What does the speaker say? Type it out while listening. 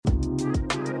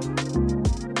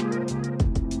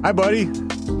Hi, buddy.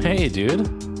 Hey, dude.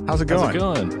 How's it going?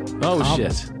 Oh,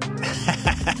 shit.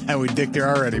 We dicked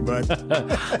her already, bud.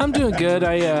 I'm doing good.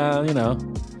 I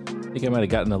think I might have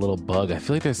gotten a little bug. I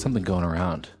feel like there's something going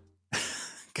around.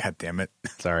 God damn it.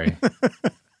 Sorry.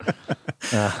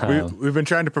 We've been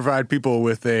trying to provide people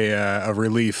with a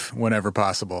relief whenever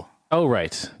possible. Oh,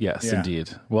 right. Yes, indeed.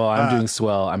 Well, I'm doing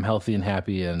swell. I'm healthy and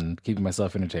happy and keeping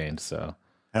myself entertained. So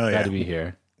glad to be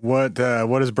here. What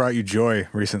has brought you joy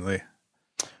recently?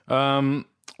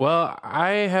 Well, I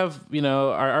have,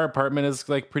 our apartment is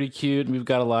like pretty cute. And we've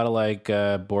got a lot of like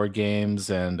board games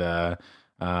and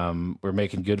we're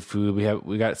making good food.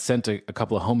 We got sent a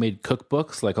couple of homemade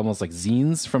cookbooks, like almost like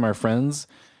zines from our friends.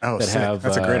 Oh, that have,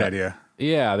 that's a great idea.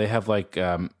 Yeah, they have like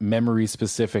memory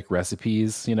specific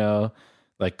recipes,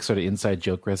 like sort of inside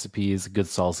joke recipes, good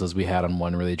salsas we had on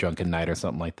one really drunken night or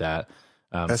something like that.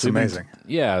 That's amazing.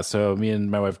 So me and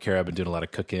my wife Kara have been doing a lot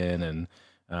of cooking and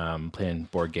playing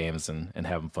board games and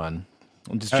having fun.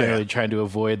 I'm just generally trying to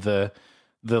avoid the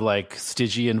like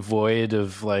Stygian void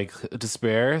of like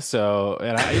despair. So,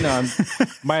 and I'm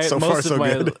so far so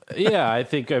good. I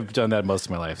think I've done that most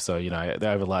of my life. So, I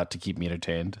have a lot to keep me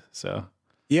entertained. So,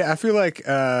 yeah, I feel like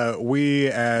we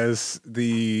as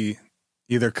the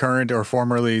either current or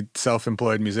formerly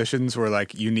self-employed musicians were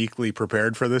like uniquely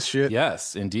prepared for this shit.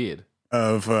 Yes, indeed.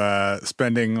 Of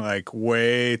spending like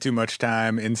way too much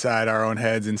time inside our own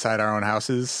heads, inside our own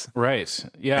houses. Right.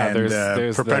 Yeah. And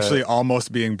there's perpetually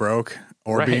almost being broke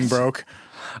or being broke.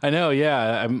 I know.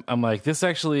 Yeah. I'm like, this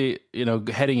actually,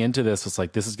 heading into this was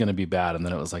like, this is going to be bad. And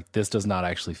then it was like, this does not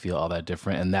actually feel all that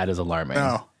different. And that is alarming.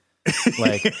 No.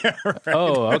 Like,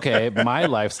 oh, okay. My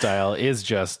lifestyle is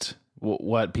just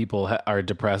what people are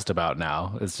depressed about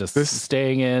now. It's just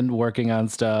staying in, working on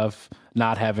stuff,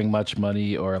 not having much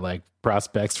money or like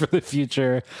prospects for the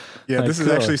future. Yeah, like, this is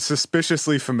actually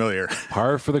suspiciously familiar.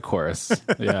 Par for the course.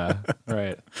 Yeah,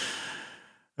 right.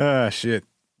 Shit.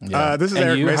 Yeah. This is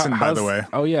Eric Mason, by the way.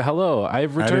 Oh yeah, hello.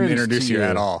 I've returned. I didn't introduce you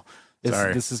at all.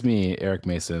 Sorry. This is me, Eric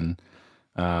Mason.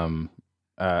 How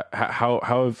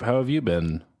have you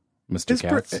been, Mr.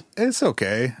 Katz? It's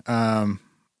okay.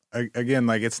 Again,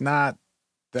 like it's not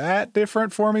that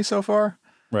different for me so far.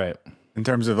 Right. In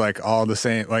terms of like all the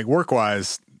same, like work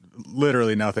wise,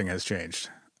 literally nothing has changed.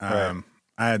 Right.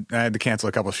 I had to cancel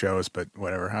a couple shows, but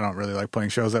whatever. I don't really like playing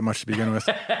shows that much to begin with.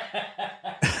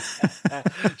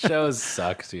 Shows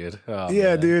suck, dude. Oh,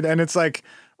 yeah, man. dude. And it's like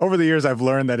over the years, I've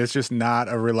learned that it's just not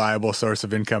a reliable source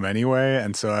of income anyway.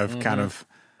 And so I've kind of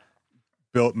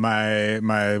built my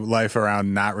life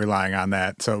around not relying on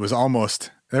that. So it was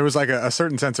almost, there was like a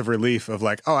certain sense of relief of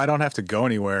like, oh, I don't have to go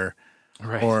anywhere.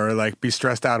 Right. Or like be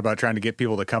stressed out about trying to get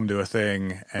people to come to a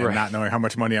thing and not knowing how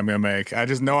much money I'm going to make. I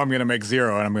just know I'm going to make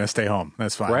zero and I'm going to stay home.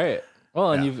 That's fine. Right.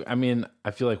 Well, and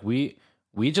I feel like we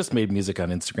just made music on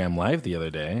Instagram Live the other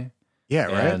day. Yeah,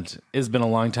 right. And it's been a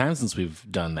long time since we've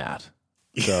done that.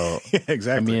 So, yeah,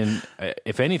 exactly. I mean,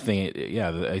 if anything,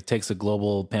 it takes a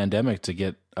global pandemic to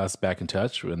get us back in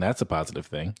touch, and that's a positive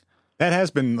thing. That has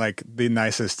been like the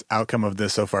nicest outcome of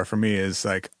this so far for me is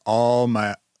like all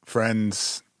my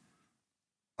friends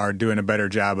are doing a better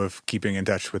job of keeping in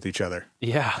touch with each other.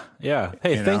 Yeah. Yeah.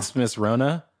 Hey, thanks, Miss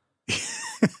Rona.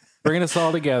 Bringing us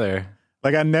all together.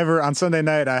 Like on Sunday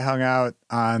night, I hung out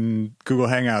on Google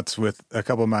Hangouts with a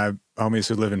couple of my homies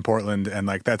who live in Portland. And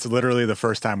like, that's literally the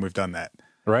first time we've done that.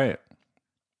 Right.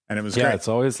 And it was great. It's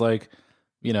always like,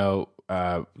 you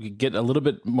get a little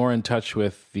bit more in touch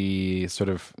with the sort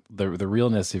of the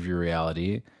realness of your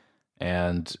reality.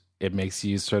 And it makes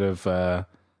you sort of,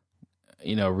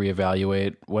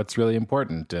 reevaluate what's really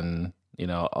important. And, a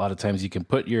lot of times you can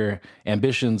put your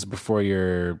ambitions before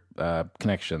your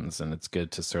connections, and it's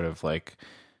good to sort of like,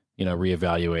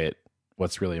 reevaluate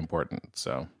what's really important.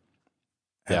 So,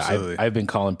 yeah, I've been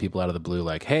calling people out of the blue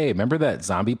like, hey, remember that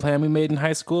zombie plan we made in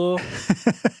high school?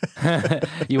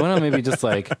 You want to maybe just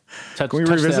like touch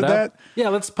revisit that? Yeah,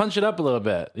 let's punch it up a little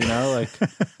bit, like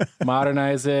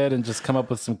modernize it and just come up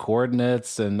with some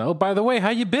coordinates. And, oh, by the way, how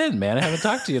you been, man? I haven't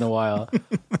talked to you in a while.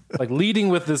 Like leading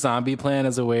with the zombie plan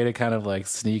as a way to kind of like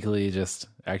sneakily just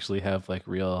actually have like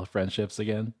real friendships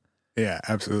again. Yeah,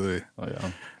 absolutely. Oh,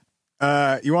 yeah.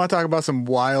 You want to talk about some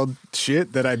wild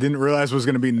shit that I didn't realize was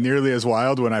going to be nearly as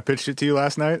wild when I pitched it to you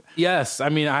last night? Yes. I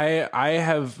mean, I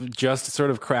have just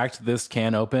sort of cracked this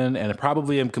can open and I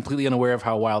probably am completely unaware of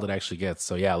how wild it actually gets.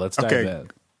 So yeah, let's dive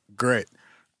in. Great.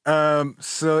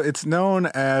 So it's known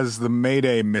as the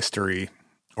Mayday mystery,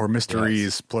 or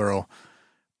mysteries, plural.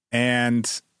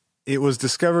 And it was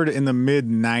discovered in the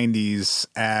mid-90s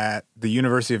at the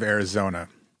University of Arizona.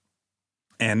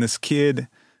 And this kid...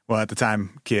 Well, at the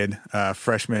time,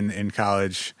 freshman in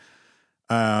college,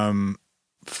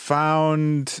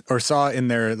 found or saw in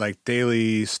their like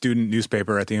daily student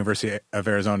newspaper at the University of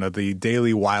Arizona, the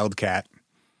Daily Wildcat,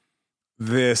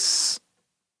 this,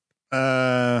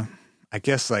 I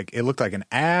guess like it looked like an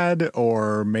ad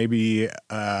or maybe,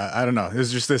 I don't know. It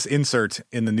was just this insert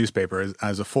in the newspaper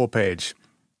as a full page.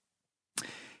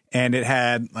 And it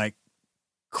had like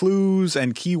clues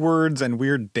and keywords and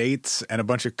weird dates and a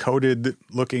bunch of coded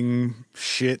looking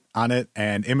shit on it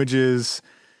and images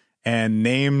and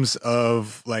names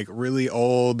of like really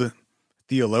old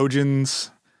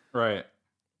theologians. Right.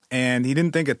 And he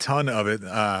didn't think a ton of it.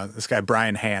 This guy,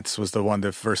 Brian Hance, was the one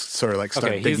that first sort of like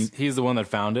started digging. He's the one that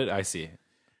found it. I see.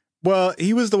 Well,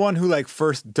 he was the one who like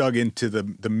first dug into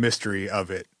the mystery of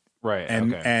it. Right.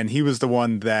 And he was the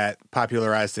one that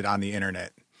popularized it on the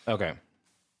internet. Okay.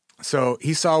 So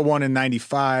he saw one in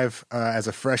 95 as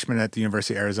a freshman at the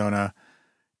University of Arizona.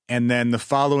 And then the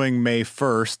following May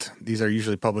 1st, these are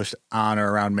usually published on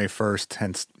or around May 1st,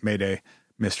 hence Mayday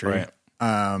mystery.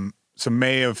 Right. So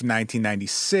May of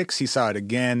 1996, he saw it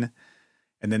again.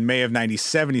 And then May of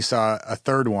 97, he saw a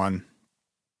third one.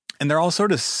 And they're all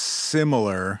sort of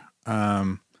similar.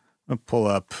 I'll pull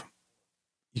up.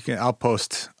 I'll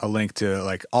post a link to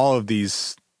like all of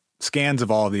these scans of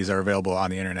all of these are available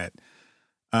on the internet.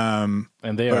 And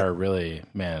they are really,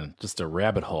 man, just a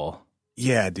rabbit hole.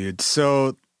 Yeah, dude.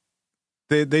 So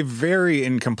they vary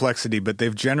in complexity, but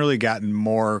they've generally gotten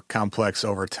more complex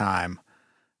over time.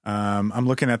 I'm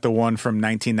looking at the one from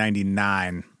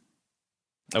 1999.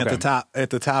 Okay. At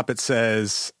the top, it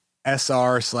says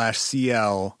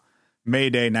SR/CL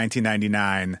Mayday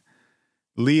 1999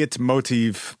 Liet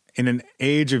motive in an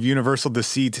age of universal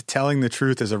deceit, telling the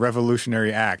truth is a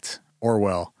revolutionary act.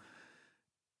 Orwell.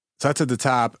 So that's at the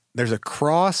top. There's a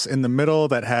cross in the middle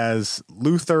that has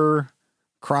Luther,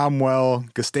 Cromwell,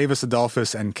 Gustavus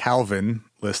Adolphus, and Calvin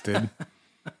listed,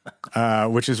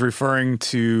 which is referring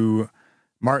to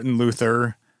Martin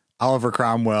Luther, Oliver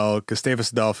Cromwell,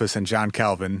 Gustavus Adolphus, and John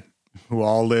Calvin, who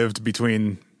all lived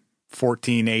between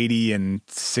 1480 and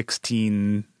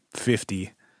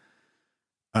 1650.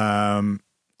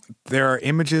 There are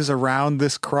images around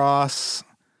this cross.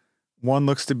 One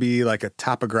looks to be like a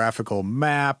topographical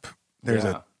map.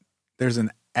 There's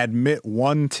an admit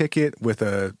one ticket with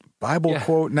a Bible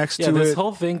quote next to it. This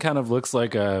whole thing kind of looks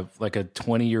like a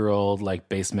 20-year-old like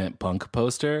basement punk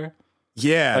poster.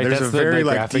 Yeah, like, there's a very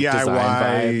like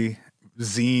DIY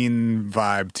zine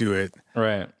vibe to it.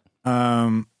 Right.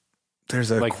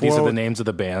 There's a like quote. These are the names of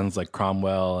the bands like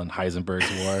Cromwell and Heisenberg's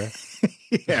War.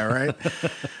 Yeah, right.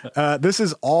 This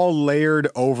is all layered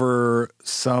over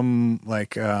some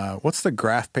like what's the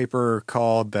graph paper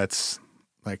called that's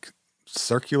like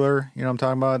circular? You know what I'm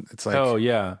talking about? It's like I know what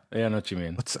you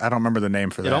mean. I don't remember the name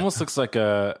for that. It almost looks like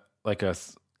a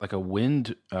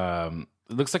wind. It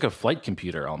looks like a flight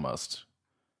computer almost.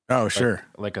 Oh, sure.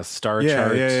 Like a star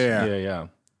chart. Yeah.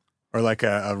 Or like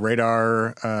a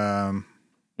radar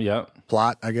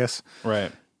plot, I guess.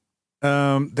 Right.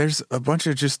 There's a bunch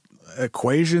of just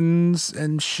equations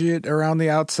and shit around the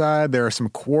outside. There are some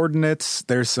coordinates.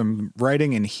 There's some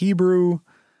writing in Hebrew.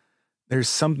 There's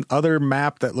some other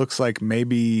map that looks like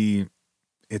maybe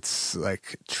it's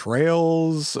like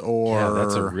trails or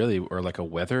that's or like a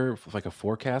weather, like a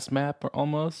forecast map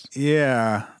almost.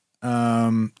 Yeah.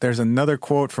 There's another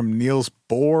quote from Niels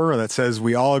Bohr that says,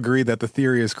 "We all agree that the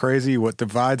theory is crazy. What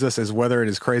divides us is whether it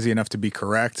is crazy enough to be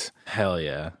correct." Hell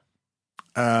yeah.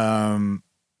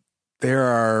 There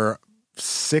are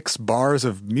 6 bars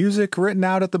of music written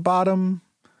out at the bottom.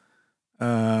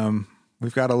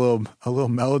 We've got a little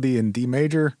melody in D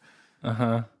major.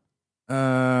 Uh-huh.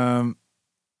 And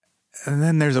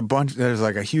then there's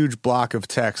like a huge block of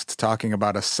text talking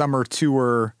about a summer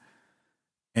tour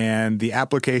and the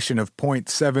application of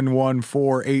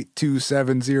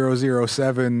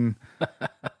 0.714827007.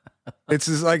 It's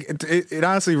just like it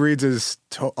honestly reads as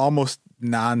almost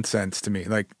nonsense to me.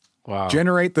 Like, wow.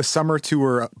 Generate the summer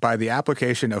tour by the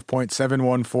application of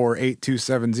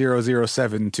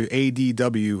 0.714827007 to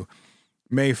ADW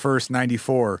May 1st,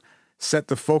 94. Set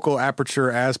the focal aperture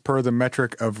as per the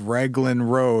metric of Raglan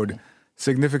Road.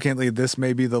 Significantly, this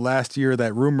may be the last year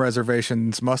that room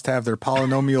reservations must have their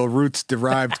polynomial roots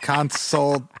derived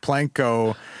consult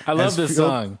planko. I love this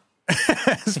song.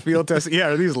 As field test. Yeah,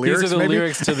 are these lyrics? These are the maybe?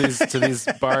 lyrics to these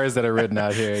bars that are written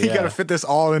out here. You got to fit this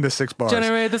all into 6 bars.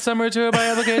 Generate the summer tour by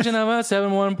application of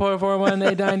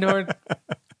 7144189.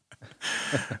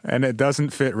 And it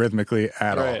doesn't fit rhythmically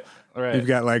at all. Right. You've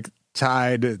got like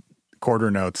tied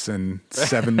quarter notes and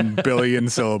 7 billion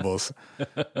syllables.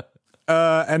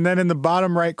 And then in the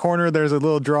bottom right corner, there's a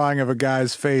little drawing of a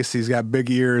guy's face. He's got big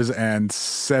ears and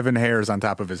 7 hairs on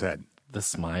top of his head. the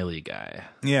smiley guy.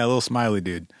 Yeah, a little smiley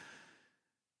dude.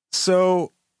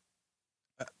 So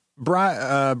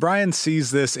Brian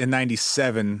sees this in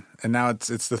 97, and now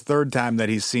it's the third time that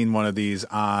he's seen one of these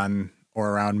on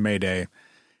or around Mayday.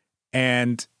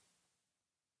 And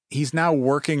he's now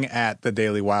working at the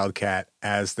Daily Wildcat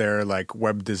as their like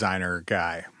web designer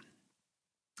guy.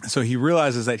 So he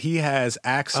realizes that he has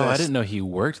access. Oh, I didn't know he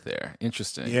worked there.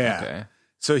 Interesting. Yeah. Okay.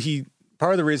 So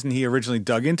part of the reason he originally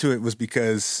dug into it was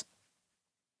because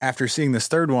after seeing this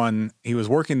third one, he was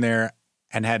working there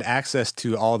and had access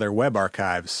to all their web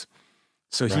archives.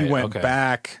 So he went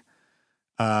back,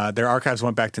 their archives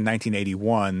went back to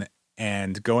 1981,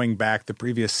 and going back the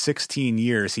previous 16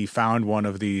 years, he found one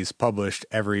of these published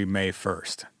every May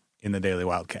 1st in the Daily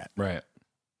Wildcat. Right.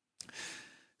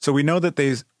 So we know that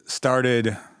they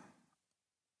started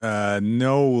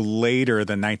no later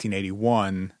than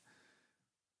 1981,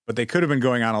 but they could have been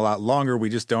going on a lot longer. We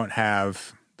just don't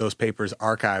have those papers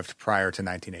archived prior to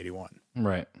 1981.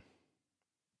 Right.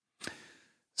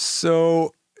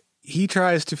 So he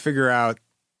tries to figure out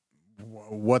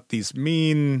what these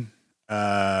mean,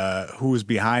 who's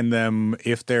behind them,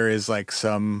 if there is like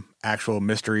some actual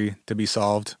mystery to be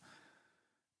solved.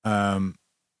 The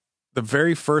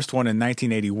very first one in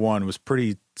 1981 was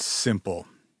pretty simple.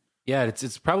 Yeah,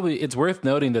 it's worth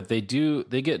noting that they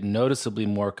get noticeably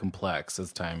more complex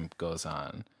as time goes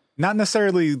on. Not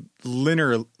necessarily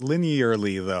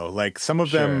linearly though. Like some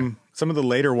of them, some of the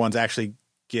later ones actually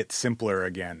get simpler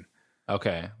again.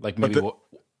 Okay, like maybe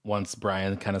once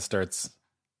Brian kind of starts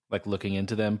like looking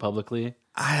into them publicly.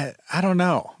 I don't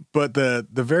know, but the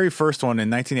very first one in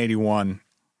 1981,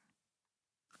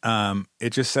 it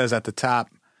just says at the top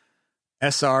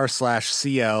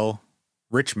SR/CL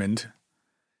Richmond.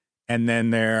 And then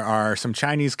there are some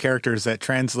Chinese characters that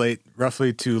translate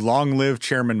roughly to "Long live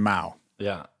Chairman Mao."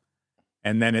 Yeah.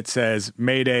 And then it says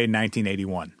Mayday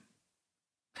 1981.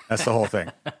 That's the whole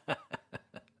thing.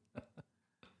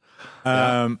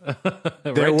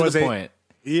 There was a point.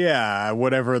 Yeah,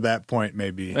 whatever that point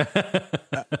may be.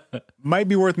 Might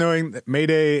be worth knowing that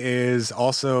Mayday is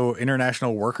also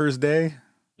International Workers' Day.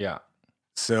 Yeah.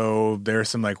 So there's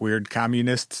some like weird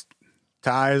communist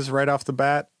ties right off the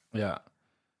bat. Yeah.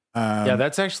 Yeah,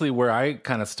 that's actually where I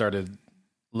kind of started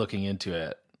looking into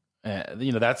it.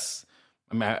 That's,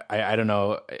 I mean, I don't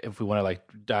know if we want to like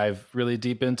dive really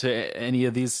deep into any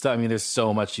of these stuff. I mean, there's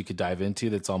so much you could dive into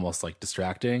that's almost like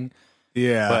distracting.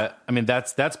 Yeah. But I mean,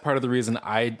 that's part of the reason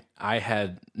I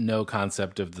had no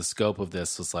concept of the scope of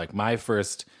this. Was like my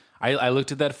first, I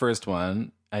looked at that first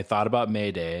one, I thought about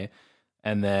Mayday,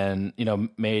 and then,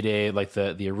 Mayday, like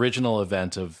the original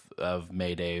event of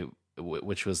Mayday,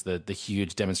 which was the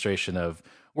huge demonstration of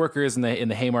workers in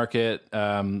the Haymarket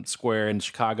Square in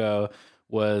Chicago,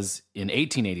 was in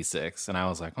 1886. And I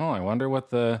was like, I wonder what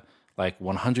the like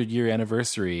 100-year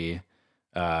anniversary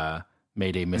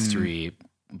Mayday mystery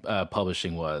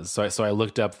publishing was. So I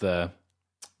looked up the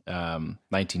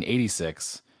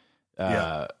 1986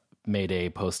 Mayday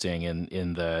posting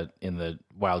in the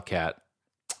Wildcat.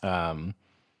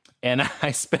 And I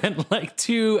spent like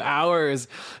 2 hours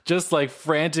just like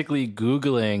frantically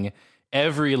Googling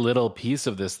every little piece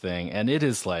of this thing. And it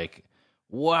is like,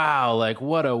 wow, like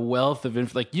what a wealth of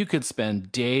info. Like you could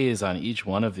spend days on each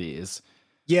one of these.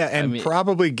 Yeah, and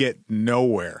probably get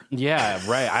nowhere. Yeah,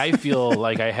 right. I feel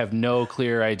like I have no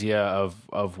clear idea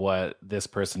of what this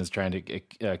person is trying to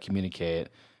communicate.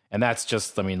 And that's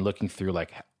just, looking through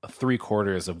like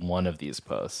 3/4 of one of these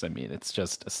posts. I mean, it's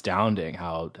just astounding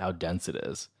how dense it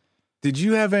is. Did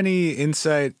you have any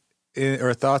insight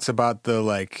or thoughts about the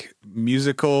like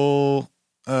musical,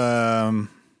 I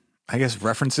guess,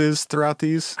 references throughout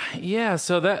these? Yeah,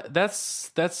 so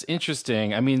that's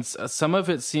interesting. I mean, some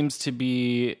of it seems to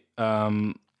be like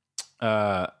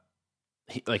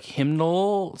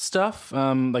hymnal stuff.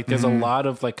 Like there's a lot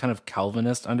of like kind of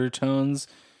Calvinist undertones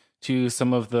to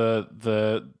some of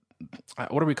the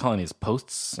what are we calling these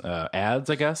posts?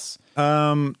 Ads, I guess.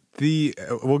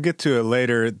 We'll get to it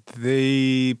later.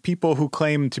 The people who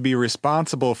claim to be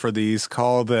responsible for these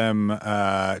call them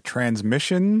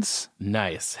transmissions.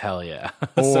 Nice, hell yeah.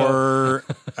 Or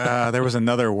there was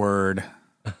another word.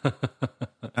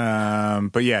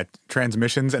 But yeah,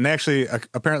 transmissions, and they actually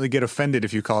apparently get offended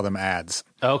if you call them ads.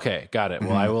 Okay, got it.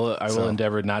 Well, I will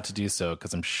endeavor not to do so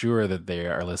because I'm sure that they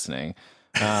are listening.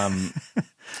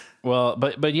 Well,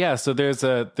 but yeah, so there's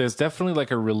definitely like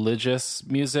a religious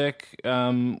music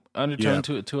undertone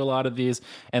to a lot of these,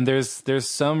 and there's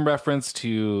some reference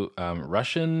to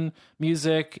Russian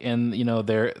music, and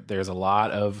there's a lot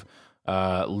of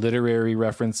literary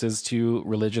references to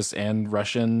religious and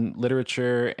Russian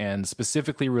literature, and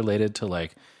specifically related to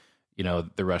like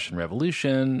the Russian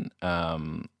Revolution,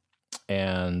 and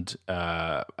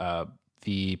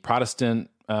the Protestant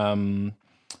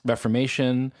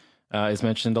Reformation is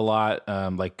mentioned a lot.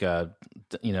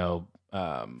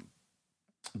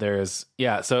 There's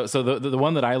so the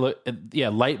one that I look at,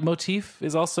 leitmotif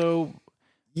is also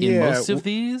in most of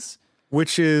these,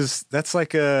 which that's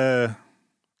like a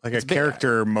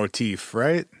character motif,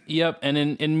 right? Yep. And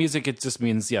in music, it just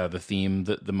means, the theme,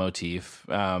 the motif.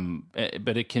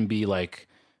 But it can be like,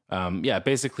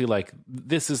 basically like,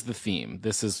 this is the theme.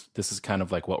 This is kind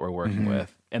of like what we're working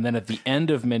with. And then at the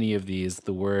end of many of these,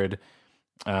 the word,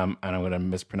 and I'm going to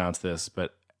mispronounce this,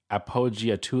 but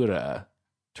appoggiatura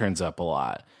turns up a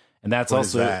lot. And that's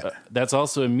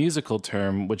also a musical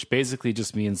term, which basically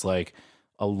just means like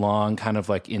a long kind of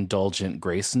like indulgent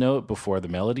grace note before the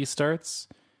melody starts.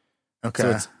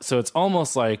 Okay. So it's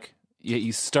almost like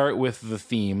you start with the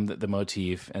theme, the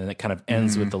motif, and it kind of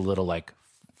ends with a little like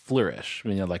flourish,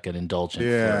 like an indulgent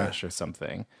flourish or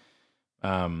something.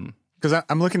 Because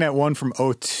I'm looking at one from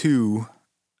 '02.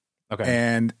 Okay.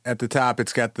 And at the top,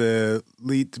 it's got the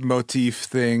leitmotif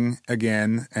thing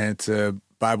again, and it's a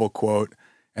Bible quote.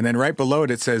 And then right below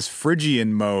it, it says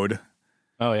Phrygian mode.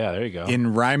 Oh, yeah, there you go.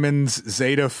 In Riemann's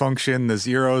zeta function, the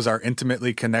zeros are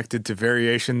intimately connected to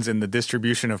variations in the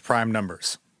distribution of prime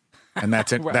numbers. And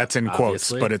that's in, that's in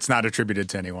quotes, but it's not attributed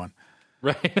to anyone.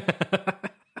 Right.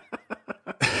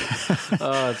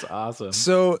 Oh, that's awesome.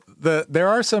 So there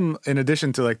are some, in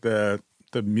addition to like the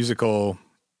musical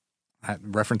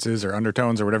references or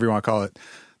undertones or whatever you want to call it,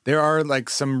 there are like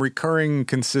some recurring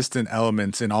consistent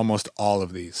elements in almost all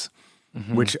of these,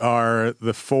 which are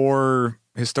the four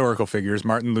historical figures: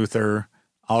 Martin Luther,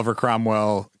 Oliver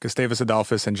Cromwell, Gustavus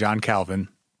Adolphus, and John Calvin,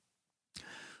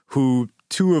 who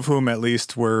two of whom at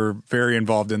least were very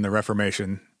involved in the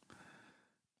Reformation.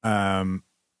 And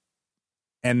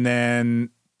then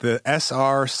the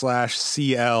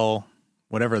SR/CL,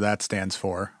 whatever that stands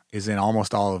for, is in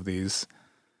almost all of these.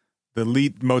 The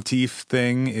leitmotif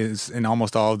thing is in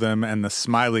almost all of them, and the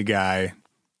smiley guy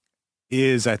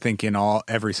is, I think, in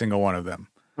every single one of them.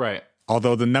 Right.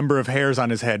 Although the number of hairs on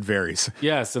his head varies.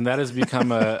 Yes, and that has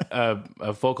become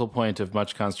a focal point of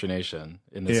much consternation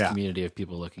in this community of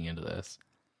people looking into this.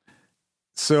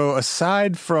 So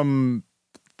aside from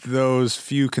those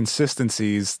few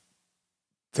consistencies,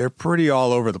 they're pretty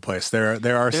all over the place. There are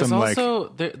There's some also,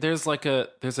 there's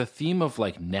a theme of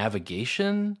like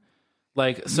navigation.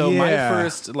 Like, so my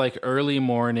first like early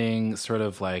morning sort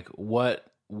of like what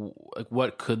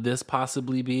could this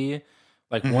possibly be?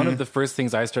 Like one of the first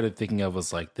things I started thinking of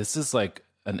was like, this is like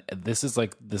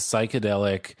the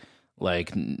psychedelic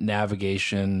like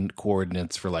navigation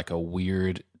coordinates for like a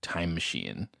weird time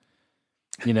machine.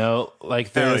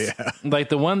 Like there's like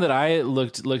the one that I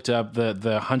looked up, the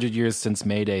 100 years since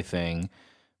Mayday thing.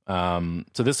 So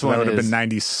this one would have been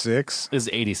 96. Is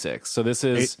 86. So this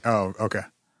is okay.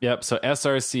 Yep. So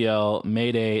SRCL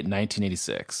Mayday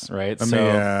 1986, right?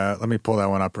 Let me pull that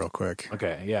one up real quick.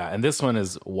 Okay. Yeah. And this one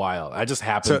is wild. I just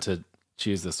happened to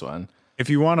choose this one. If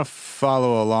you want to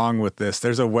follow along with this,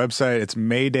 there's a website. It's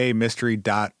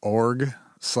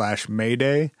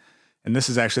maydaymystery.org/Mayday. And this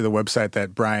is actually the website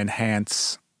that Brian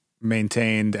Hance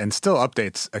maintained and still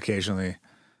updates occasionally.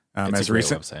 As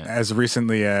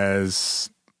recently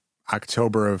as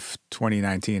October of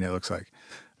 2019, it looks like.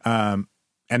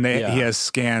 And he has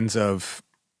scans of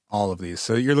all of these.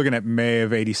 So you're looking at May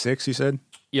of 86, you said?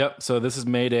 Yep. So this is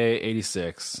Mayday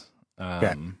 86.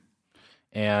 Okay.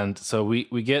 And so we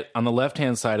get on the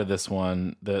left-hand side of this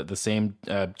one, the same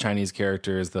Chinese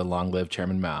character as the long-lived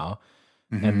Chairman Mao.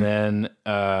 And then,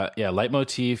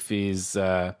 leitmotif is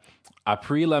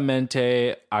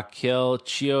aprilamente aquel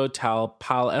chio tal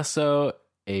pal eso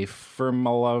a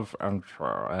firmalov,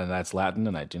 and that's Latin,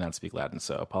 and I do not speak Latin,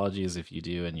 so apologies if you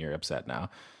do and you're upset now.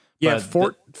 Yeah,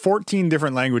 14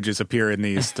 different languages appear in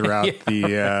these throughout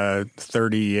the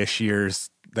 30-ish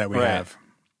years that we have.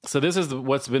 So this is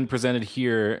what's been presented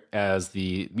here as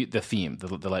the theme, the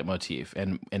leitmotif,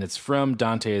 and it's from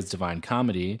Dante's Divine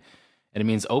Comedy, and it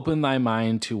means open thy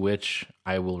mind to which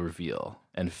I will reveal,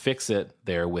 and fix it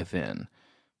there within.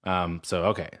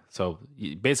 So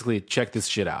you basically check this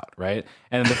shit out, right?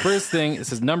 And the first thing, it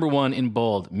says number 1 in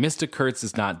bold, Mr. Kurtz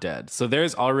is not dead. So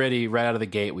there's already, right out of the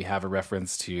gate, we have a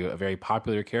reference to a very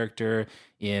popular character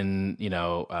in,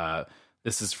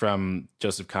 this is from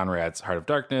Joseph Conrad's Heart of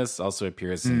Darkness, also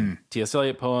appears in T.S.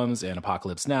 Eliot poems and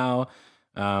Apocalypse Now,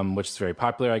 which is very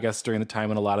popular, I guess, during the time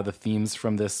when a lot of the themes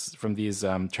from these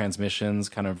transmissions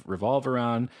kind of revolve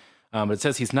around. But it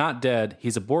says he's not dead.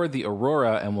 He's aboard the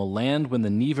Aurora and will land when the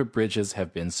Neva bridges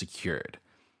have been secured.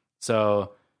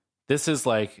 So this is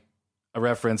like a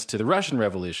reference to the Russian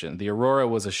Revolution. The Aurora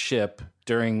was a ship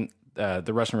during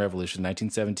the Russian Revolution,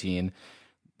 1917,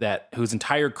 whose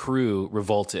entire crew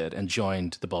revolted and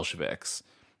joined the Bolsheviks.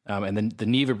 And then the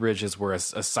Neva bridges were a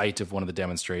site of one of the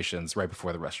demonstrations right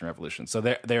before the Russian Revolution. So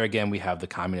there again, we have the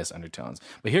communist undertones.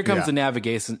 But here comes the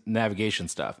navigation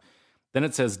stuff. Then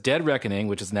it says Dead Reckoning,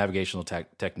 which is a navigational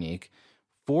technique,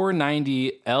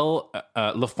 490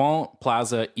 L'Enfant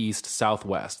Plaza East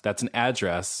Southwest. That's an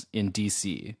address in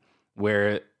D.C.,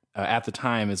 where at the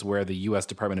time is where the U.S.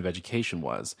 Department of Education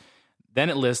was. Then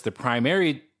it lists the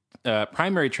primary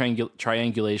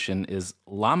triangulation is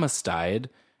Lamastide,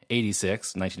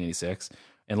 1986.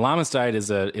 And Lamastide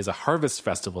is a harvest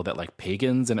festival that like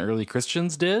pagans and early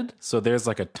Christians did. So there's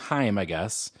like a time, I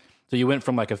guess. So you went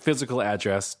from like a physical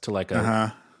address to like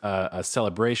a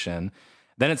celebration.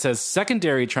 Then it says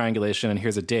secondary triangulation, and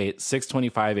here's a date,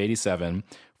 6/25/87,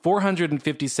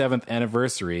 457th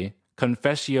anniversary,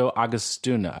 Confessio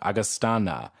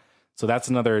Augustana. So that's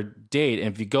another date.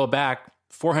 And if you go back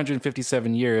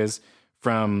 457 years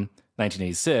from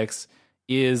 1986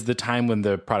 is the time when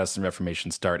the Protestant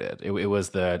Reformation started. It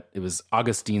was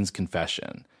Augustine's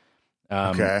Confession.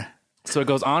 Okay. So it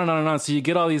goes on and on and on. So you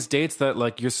get all these dates that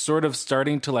like you're sort of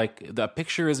starting to like the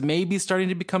picture is maybe starting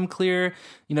to become clear.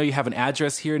 You know, you have an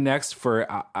address here next for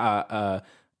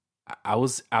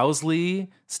Owsley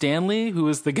Stanley, who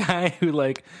was the guy who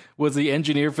like was the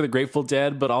engineer for the Grateful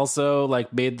Dead, but also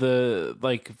like made the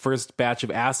like first batch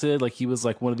of acid. Like he was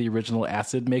like one of the original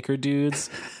acid maker dudes.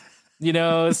 You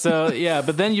know, so yeah,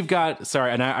 but then you've got,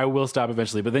 sorry, and I will stop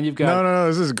eventually, but then you've got... No,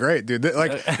 this is great, dude.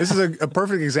 Like, this is a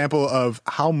perfect example of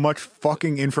how much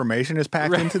fucking information is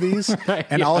packed into these,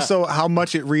 and also how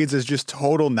much it reads as just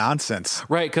total nonsense.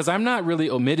 Right, because I'm not really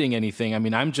omitting anything. I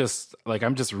mean, I'm just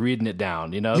reading it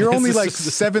down, you know? You're only like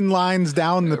 7 lines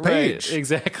down the page. Right,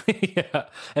 exactly, yeah.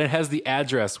 And it has the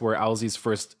address where Owsley's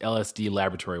first LSD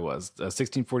laboratory was,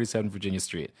 1647 Virginia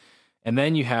Street. And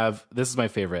then you have, this is my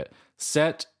favorite,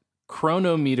 set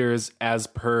chronometers as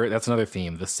per, that's another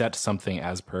theme, the set something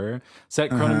as per, set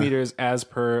chronometers as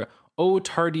per O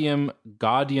Tardium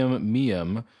Gaudium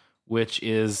Meum, which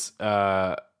is,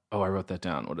 I wrote that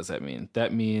down. What does that mean?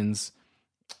 That means,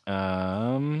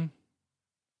 oh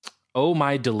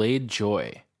my delayed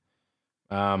joy,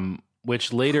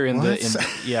 which later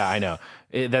yeah, I know.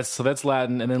 That's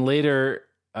Latin. And then later,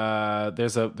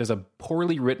 there's a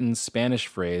poorly written Spanish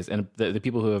phrase, and the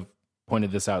people who have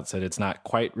pointed this out said it's not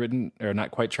quite written or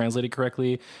not quite translated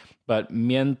correctly, but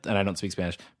and I don't speak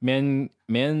Spanish. Mientras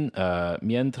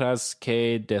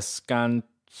que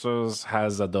descansos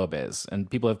has adobes, and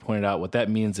people have pointed out what that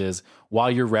means is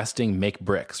while you're resting, make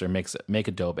bricks or make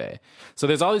adobe. So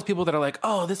there's all these people that are like,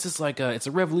 oh, this is like it's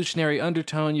a revolutionary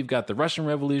undertone. You've got the Russian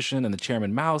Revolution and the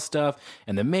Chairman Mao stuff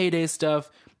and the Mayday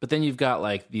stuff. But then you've got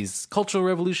like these cultural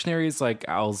revolutionaries like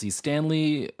Owsley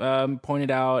Stanley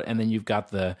pointed out. And then you've got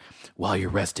the, while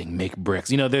you're resting, make bricks.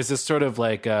 You know, there's this sort of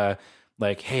like,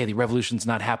 hey, the revolution's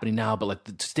not happening now, but like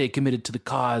stay committed to the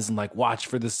cause and like watch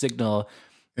for the signal.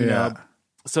 You know?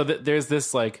 So there's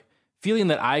this like feeling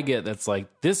that I get that's like,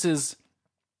 there's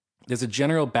a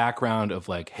general background of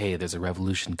like, hey, there's a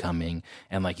revolution coming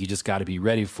and like, you just got to be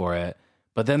ready for it.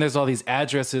 But then there's all these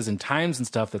addresses and times and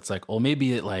stuff that's like, oh,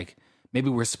 maybe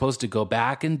we're supposed to go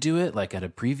back and do it like at a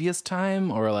previous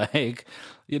time, or like,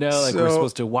 you know, like we're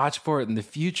supposed to watch for it in the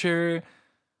future.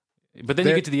 But then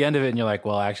you get to the end of it and you're like,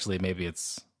 well, actually, maybe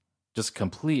it's just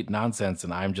complete nonsense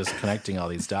and I'm just connecting all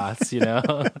these dots, you know?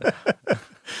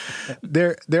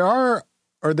 There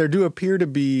do appear to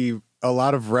be a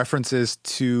lot of references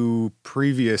to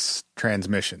previous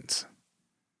transmissions.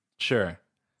 Sure.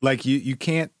 Like you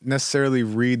can't necessarily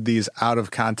read these out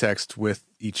of context with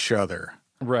each other.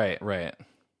 Right.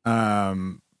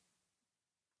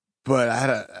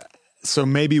 But so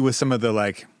maybe with some of the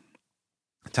like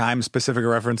time specific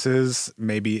references,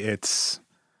 maybe it's,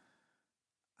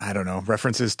 I don't know,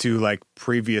 references to like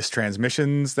previous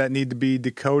transmissions that need to be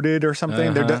decoded or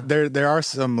something. There are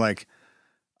some like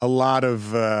a lot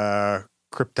of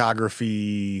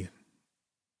cryptography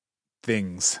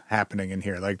things happening in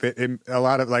here. Like a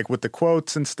lot of like with the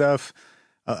quotes and stuff.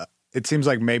 It seems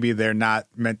like maybe they're not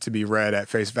meant to be read at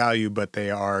face value, but they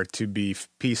are to be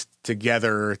pieced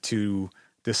together to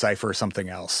decipher something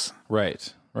else.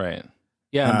 Right.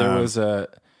 Yeah, and there was I'm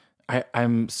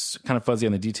kind of fuzzy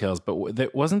on the details, but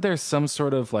wasn't there some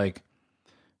sort of like,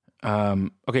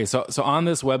 okay, so on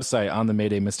this website, on the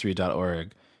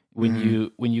MaydayMystery.org,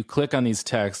 when you click on these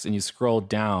texts and you scroll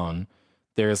down,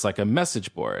 there's like a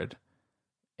message board,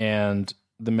 and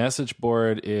the message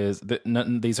board is that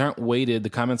these aren't weighted. The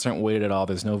comments aren't weighted at all.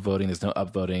 There's no voting. There's no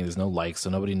upvoting. There's no likes.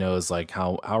 So nobody knows like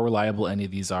how reliable any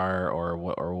of these are or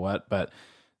what. But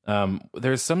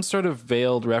there's some sort of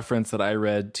veiled reference that I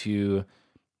read to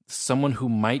someone who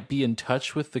might be in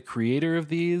touch with the creator of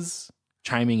these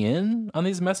chiming in on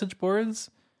these message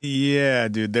boards. Yeah,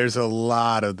 dude, there's a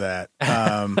lot of that.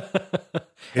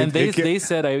 And they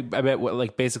said, I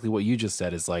bet basically what you just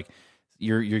said is like,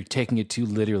 you're taking it too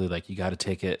literally. Like you got to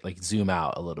take it, like zoom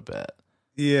out a little bit.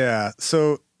 Yeah.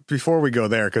 So before we go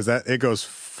there, cause it goes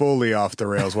fully off the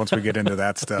rails once we get into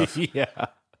that stuff. Yeah.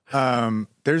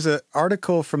 There's an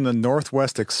article from the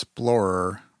Northwest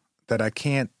Explorer that I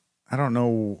don't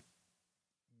know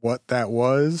what that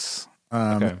was.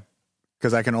 Okay.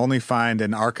 Cause I can only find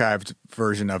an archived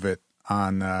version of it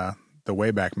on, the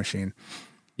Wayback Machine.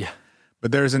 Yeah.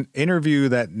 But there's an interview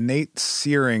that Nate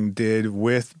Searing did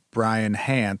with Brian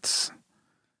Hantz.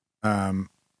 I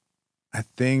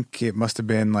think it must have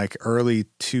been like early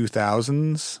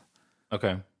 2000s.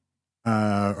 Okay.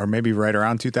 Or maybe right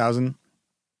around 2000.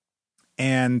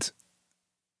 And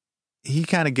he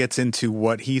kind of gets into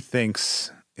what he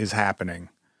thinks is happening.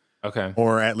 Okay.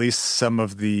 Or at least some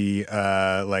of the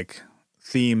like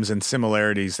themes and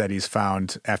similarities that he's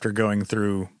found after going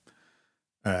through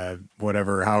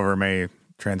however many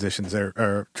transmissions there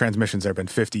have been,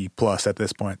 50 plus at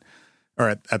this point, or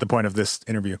at the point of this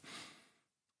interview.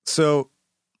 So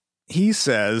he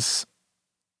says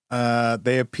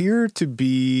they appear to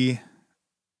be,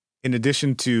 in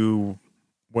addition to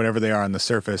whatever they are on the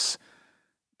surface,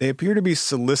 they appear to be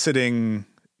soliciting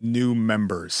new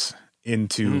members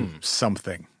into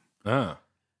something.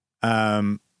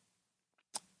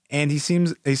 And he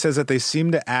says that they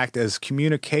seem to act as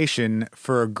communication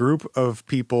for a group of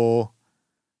people.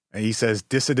 He says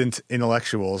dissident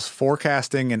intellectuals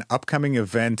forecasting an upcoming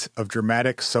event of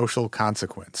dramatic social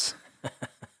consequence.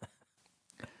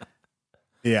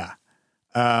 Yeah.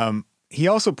 He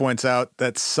also points out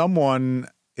that someone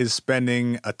is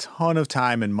spending a ton of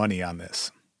time and money on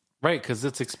this. Right, because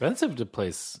it's expensive to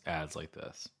place ads like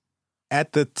this.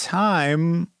 At the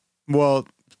time, well,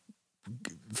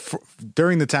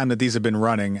 during the time that these have been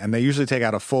running, and they usually take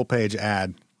out a full page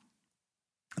ad,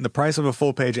 the price of a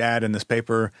full page ad in this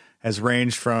paper has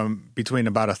ranged from between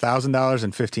about $1,000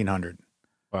 and $1,500.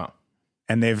 Wow.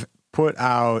 And they've put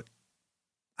out,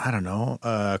 I don't know,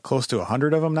 close to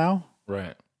 100 of them now.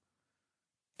 Right.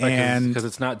 And because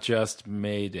it's not just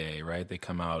Mayday, right? They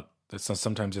come out,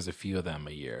 sometimes there's a few of them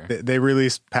a year. They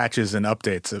release patches and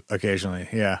updates occasionally.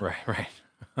 Yeah. Right.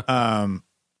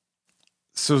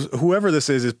 So whoever this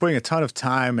is putting a ton of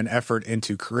time and effort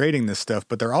into creating this stuff,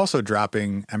 but they're also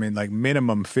dropping, I mean, like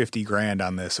minimum 50 grand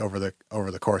on this over the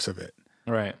course of it.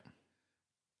 Right.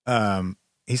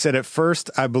 He said, at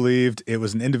first I believed it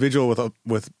was an individual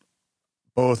with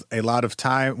both a lot of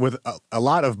time, with a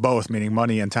lot of both, meaning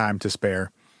money and time to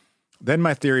spare. Then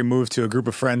my theory moved to a group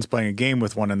of friends playing a game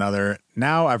with one another.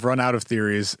 Now I've run out of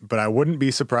theories, but I wouldn't be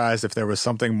surprised if there was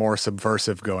something more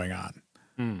subversive going on.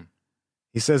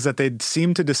 He says that they'd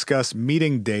seem to discuss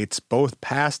meeting dates, both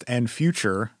past and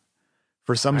future,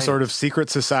 for some sort of secret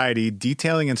society,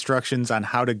 detailing instructions on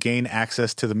how to gain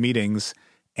access to the meetings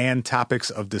and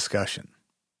topics of discussion.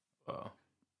 Wow.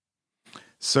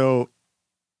 So,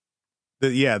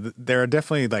 there are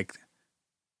definitely like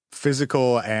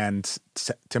physical and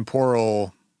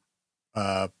temporal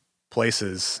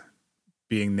places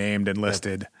being named and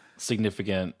listed.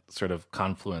 Significant sort of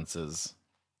confluences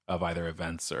of either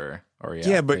events or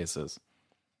places.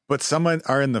 But some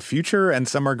are in the future and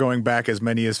some are going back as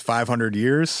many as 500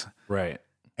 years. Right.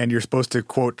 And you're supposed to,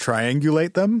 quote,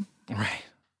 triangulate them. Right.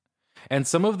 And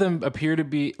some of them appear to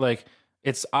be like,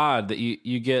 it's odd that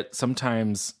you get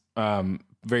sometimes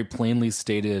very plainly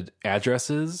stated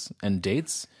addresses and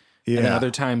dates. Yeah. And then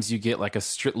other times you get like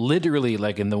literally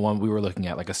like in the one we were looking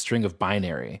at, like a string of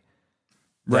binary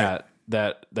that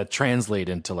translate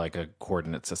into like a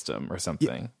coordinate system or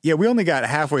something. Yeah, we only got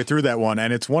halfway through that one,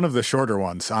 and it's one of the shorter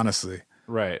ones, honestly.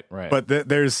 Right. But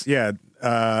there's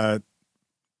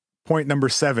point number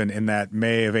 7 in that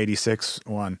May of 86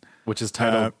 one. Which is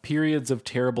titled Periods of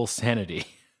Terrible Sanity.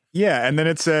 Yeah, and then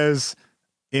it says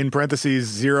in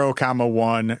parentheses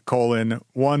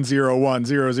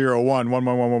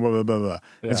 0,1:101,001,111 blah blah blah.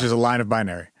 It's just a line of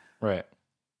binary. Right.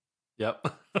 Yep.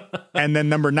 And then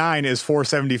number 9 is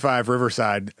 475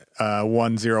 Riverside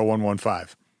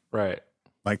 10115. Right.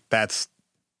 Like that's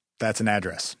an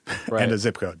address and a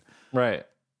zip code. Right.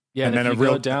 Yeah, and then if you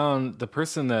go down, the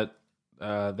person that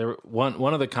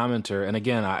one of the commenter, and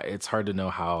again, it's hard to know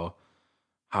how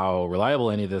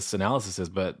reliable any of this analysis is,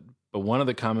 but one of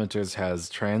the commenters has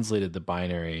translated the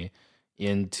binary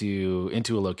into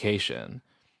a location,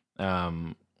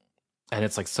 and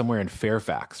it's like somewhere in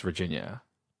Fairfax, Virginia.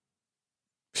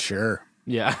 Sure.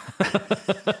 Yeah.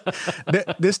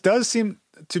 This does seem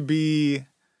to be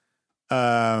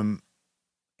an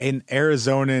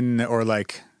Arizonan or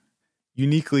like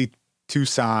uniquely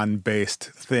Tucson-based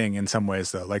thing in some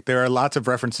ways, though. Like there are lots of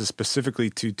references specifically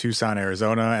to Tucson,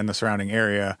 Arizona, and the surrounding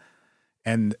area.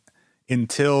 And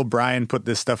until Brian put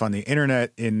this stuff on the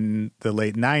internet in the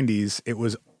late 90s, it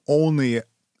was only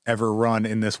ever run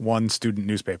in this one student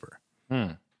newspaper.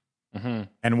 Mm-hmm.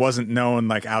 And wasn't known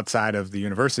like outside of the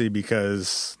university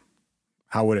because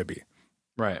how would it be?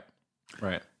 Right.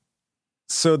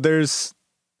 So there's,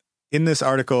 in this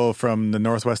article from the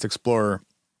Northwest Explorer,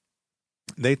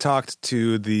 they talked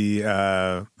to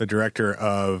the director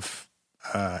of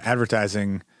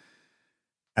advertising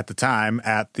at the time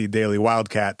at the Daily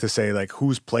Wildcat to say, like,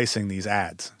 who's placing these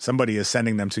ads? Somebody is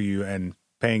sending them to you and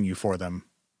paying you for them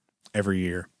every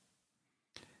year.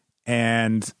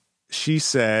 And she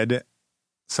said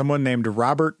someone named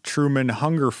Robert Truman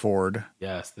Hungerford.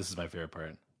 Yes, this is my favorite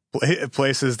part.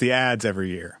 Places the ads every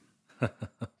year.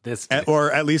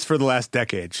 Or at least for the last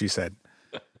decade, she said.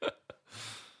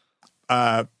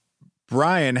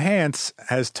 Brian Hance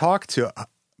has talked to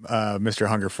Mr.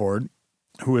 Hungerford,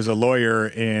 who is a lawyer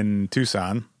in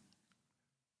Tucson,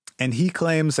 and he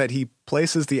claims that he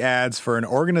places the ads for an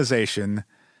organization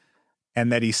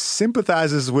and that he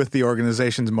sympathizes with the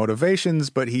organization's motivations,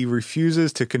 but he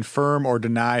refuses to confirm or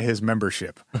deny his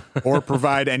membership or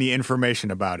provide any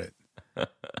information about it.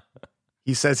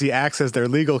 He says he acts as their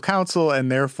legal counsel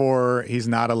and therefore he's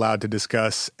not allowed to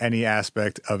discuss any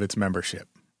aspect of its membership.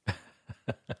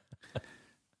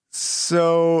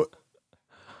 So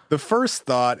the first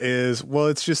thought is, well,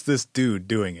 it's just this dude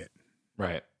doing it.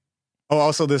 Right. Oh,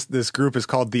 also this group is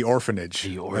called The Orphanage.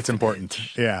 That's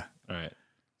important. Yeah. All right.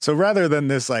 So rather than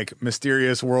this like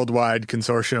mysterious worldwide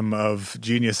consortium of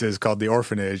geniuses called The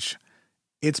Orphanage,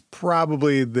 it's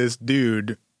probably this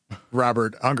dude,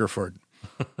 Robert Hungerford,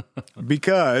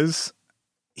 because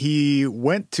he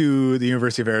went to the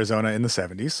University of Arizona in the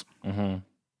 70s,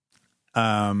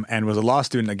 and was a law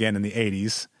student again in the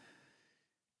 80s,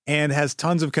 and has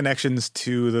tons of connections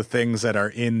to the things that are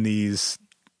in these,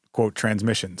 quote,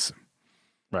 transmissions.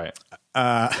 Right.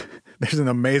 There's an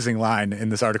amazing line in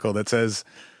this article that says,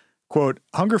 quote,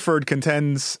 Hungerford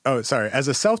contends, as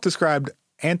a self-described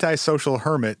antisocial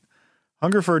hermit,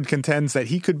 Hungerford contends that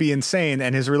he could be insane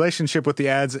and his relationship with the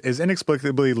ads is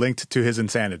inexplicably linked to his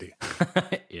insanity.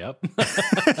 Yep.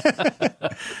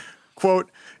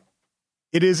 Quote,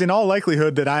 it is in all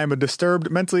likelihood that I am a disturbed,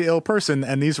 mentally ill person,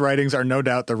 and these writings are no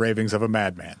doubt the ravings of a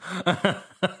madman.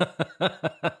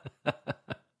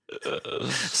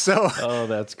 Oh,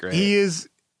 that's great. He is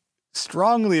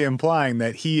strongly implying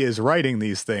that he is writing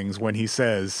these things when he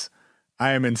says,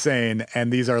 I am insane,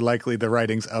 and these are likely the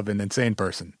writings of an insane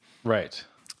person. Right.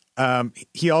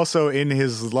 He also, in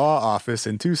his law office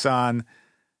in Tucson,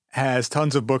 has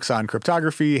tons of books on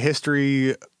cryptography,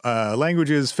 history,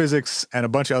 languages, physics, and a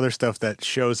bunch of other stuff that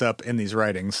shows up in these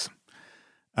writings,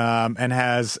 and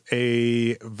has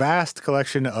a vast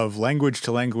collection of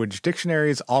language-to-language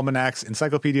dictionaries, almanacs,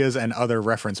 encyclopedias, and other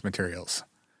reference materials.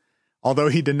 Although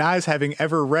he denies having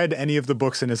ever read any of the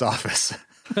books in his office.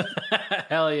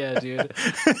 Hell yeah, dude.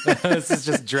 This is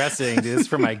just dressing, dude. This is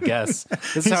for my guests.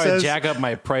 This is how I jack up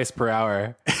my price per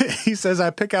hour. He says, I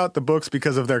pick out the books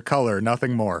because of their color,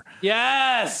 nothing more.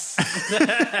 Yes!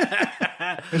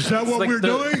 Is that what we're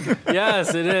doing?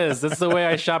 Yes, it is. That's the way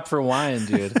I shop for wine,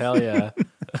 dude. Hell yeah.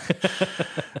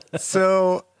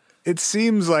 So it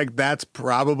seems like that's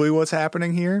probably what's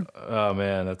happening here. Oh,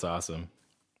 man, that's awesome.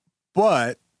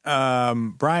 But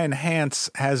Brian Hance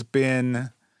has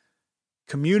been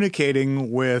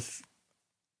communicating with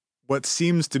what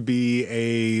seems to be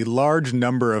a large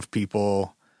number of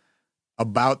people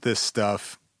about this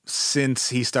stuff since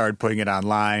he started putting it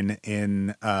online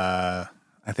in, I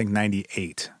think,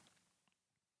 98.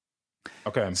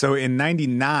 Okay. So in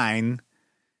 99,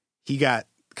 he got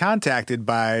contacted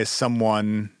by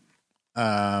someone.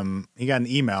 He got an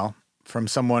email from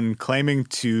someone claiming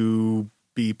to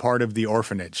be part of the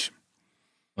orphanage.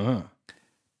 Uh-huh.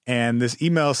 And this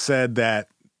email said that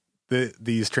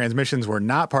these transmissions were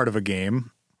not part of a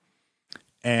game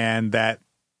and that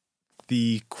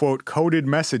the, quote, coded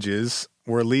messages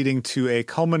were leading to a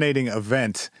culminating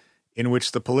event in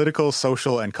which the political,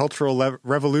 social, and cultural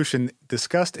revolution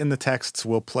discussed in the texts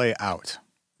will play out.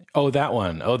 Oh, that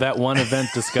one. Oh, that one event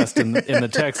discussed in the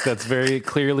text that's very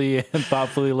clearly and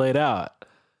thoughtfully laid out.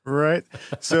 Right.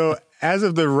 So as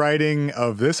of the writing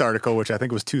of this article, which I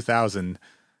think was 2000,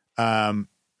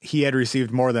 he had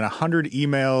received more than 100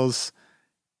 emails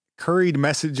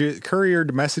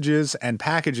couriered messages and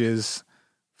packages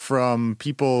from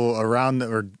people around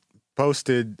or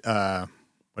post-dated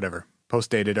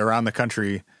around the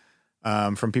country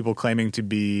from people claiming to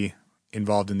be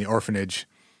involved in the orphanage.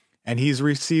 And he's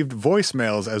received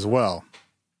voicemails as well.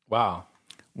 Wow.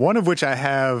 One of which I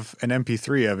have an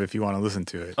MP3 of if you want to listen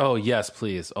to it. Oh, yes,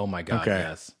 please. Oh, my God, okay.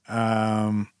 Yes.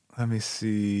 Let me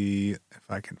see if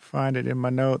I can find it in my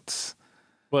notes.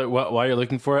 But while you're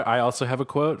looking for it, I also have a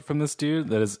quote from this dude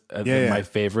that is my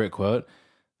favorite quote.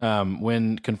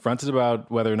 When confronted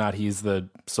about whether or not he's the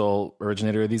sole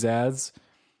originator of these ads,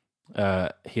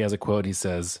 he has a quote. He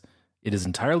says, "It is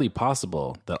entirely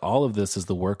possible that all of this is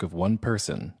the work of one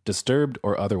person, disturbed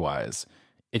or otherwise.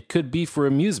 It could be for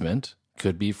amusement,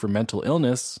 could be for mental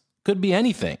illness, could be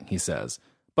anything," he says.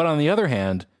 But on the other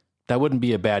hand, that wouldn't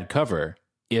be a bad cover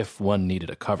if one needed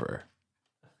a cover.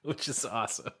 Which is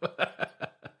awesome.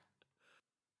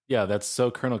 Yeah, that's so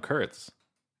Colonel Kurtz.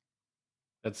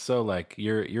 That's so like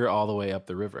you're all the way up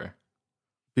the river.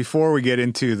 Before we get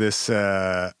into this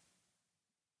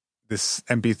this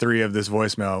MP3 of this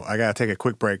voicemail, I gotta take a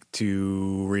quick break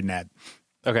to read an ad.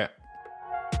 Okay.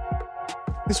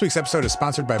 This week's episode is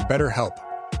sponsored by BetterHelp.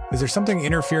 Is there something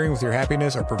interfering with your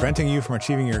happiness or preventing you from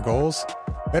achieving your goals?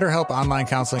 BetterHelp Online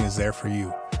Counseling is there for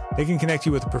you. They can connect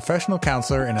you with a professional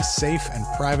counselor in a safe and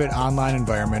private online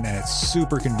environment, and it's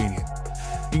super convenient.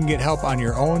 You can get help on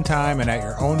your own time and at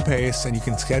your own pace, and you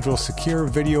can schedule secure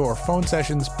video or phone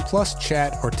sessions, plus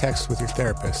chat or text with your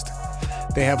therapist.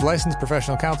 They have licensed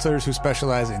professional counselors who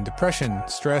specialize in depression,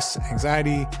 stress,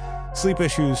 anxiety, sleep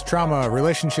issues, trauma,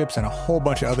 relationships, and a whole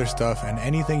bunch of other stuff, and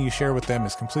anything you share with them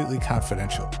is completely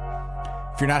confidential.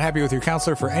 If you're not happy with your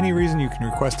counselor for any reason, you can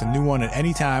request a new one at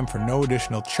any time for no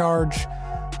additional charge.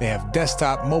 They have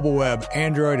desktop, mobile web,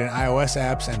 Android, and iOS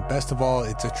apps, and best of all,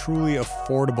 it's a truly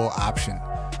affordable option.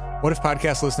 What If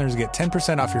podcast listeners get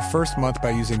 10% off your first month by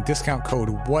using discount code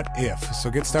WHATIF. So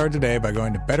get started today by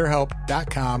going to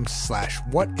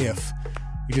betterhelp.com/whatif.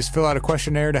 You just fill out a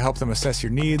questionnaire to help them assess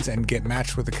your needs and get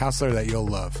matched with a counselor that you'll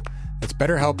love. That's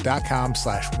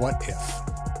betterhelp.com/whatif.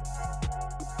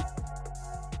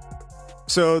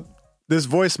 So this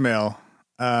voicemail,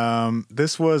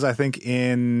 this was, I think,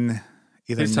 in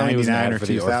either 99 or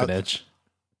 2000.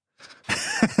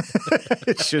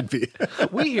 It should be.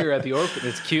 We hear at the orphanage,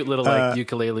 it's cute little like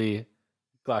ukulele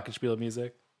glockenspiel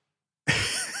music.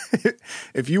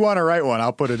 If you want to write one,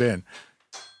 I'll put it in.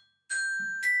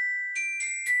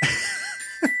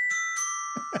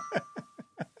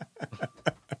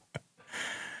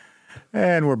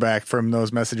 And we're back from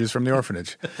those messages from the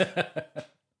orphanage.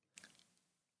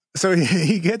 So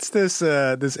he gets this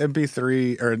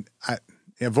MP3 or a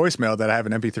voicemail that I have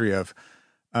an MP3 of.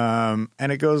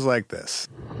 And it goes like this.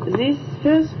 This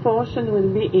first portion will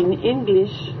be in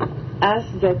English, as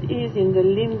that is in the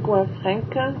lingua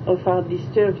franca of our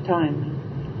disturbed time.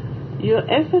 Your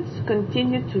efforts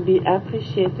continue to be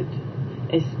appreciated,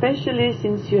 especially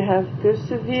since you have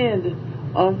persevered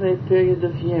over a period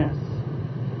of years.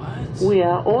 What? We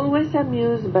are always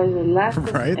amused by the lack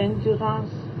of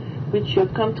endurance which your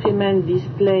countrymen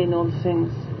display in all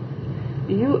things.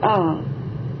 You are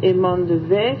among the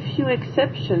very few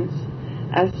exceptions,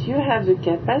 as you have the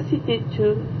capacity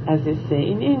to, as they say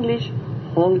in English,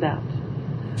 hold out.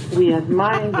 We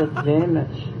admire that very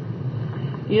much.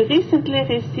 You recently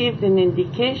received an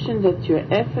indication that your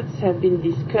efforts have been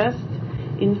discussed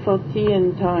in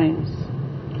 40 times.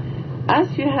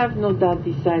 As you have no doubt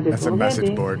decided That's a already,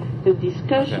 message board. the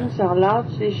discussions are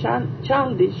largely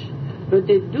childish, but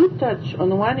they do touch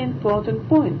on one important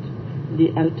point,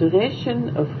 the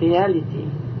alteration of reality.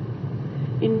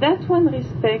 In that one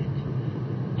respect,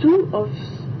 two of,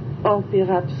 or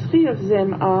perhaps three of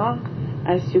them are,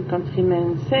 as your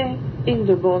countrymen say, in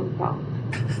the ballpark.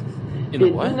 They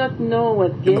do not know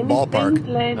what game is being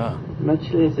played, much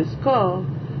less the score,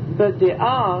 but they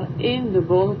are in the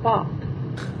ballpark.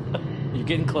 You're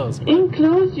getting close. Bud.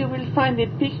 Enclosed, you will find a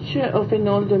picture of an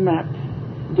older map.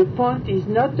 The point is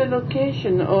not the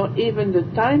location or even the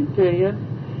time period,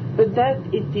 but that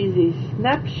it is a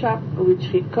snapshot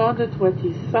which recorded what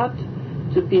is thought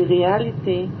to be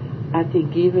reality at a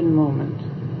given moment.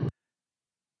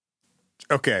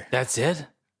 Okay. That's it?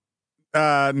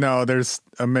 No, there's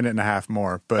a minute and a half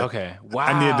more, but okay.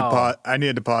 Wow. I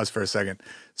needed to pause for a second.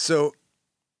 So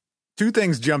two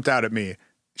things jumped out at me.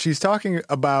 She's talking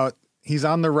about he's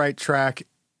on the right track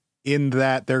in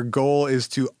that their goal is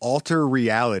to alter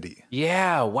reality.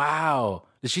 Yeah, wow.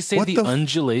 Did she say what the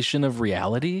undulation of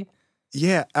reality?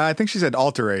 Yeah, I think she said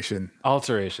alteration.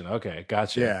 Alteration. Okay,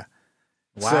 gotcha. Yeah.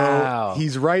 Wow. So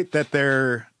he's right that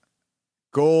their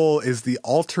goal is the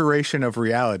alteration of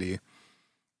reality.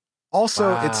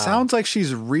 Also, Wow. it sounds like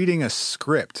she's reading a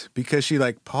script because she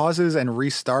like pauses and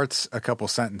restarts a couple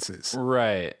sentences.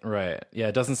 Right. Yeah,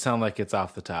 it doesn't sound like it's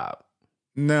off the top.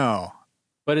 No.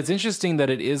 But it's interesting that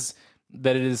it is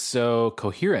so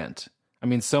coherent. I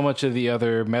mean, so much of the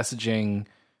other messaging,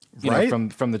 Right?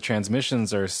 from the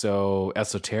transmissions are so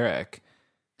esoteric.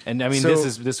 And I mean, So-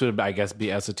 this would, I guess,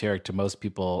 be esoteric to most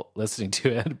people listening to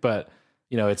it, but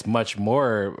it's much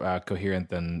more coherent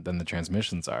than the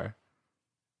transmissions are.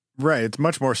 Right. It's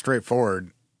much more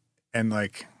straightforward. And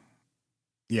like,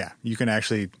 yeah, you can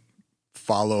actually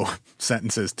follow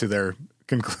sentences to their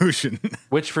conclusion.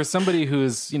 Which for somebody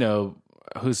who's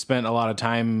spent a lot of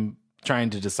time trying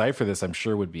to decipher this, I'm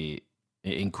sure would be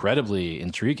incredibly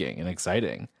intriguing and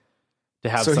exciting to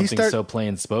have something so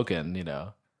plain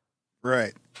spoken,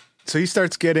 Right. So he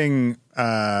starts getting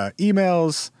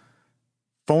emails,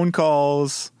 phone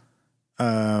calls,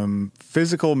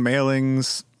 physical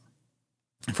mailings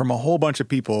from a whole bunch of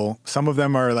people. Some of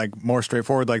them are like more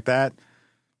straightforward like that.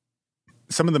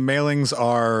 Some of the mailings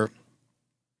are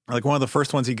like one of the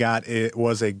first ones he got, it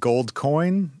was a gold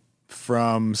coin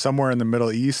from somewhere in the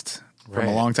Middle East from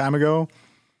a long time ago,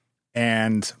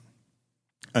 and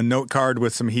a note card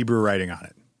with some Hebrew writing on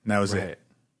it. And that was it.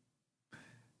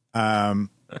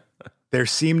 There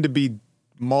seemed to be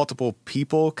multiple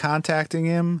people contacting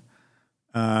him.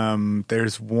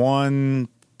 There's one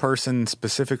person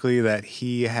specifically that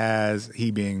he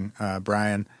being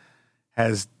Brian,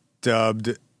 has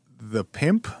dubbed the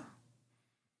pimp.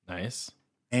 Nice.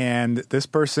 And this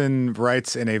person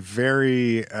writes in a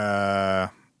very,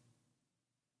 a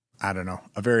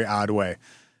very odd way.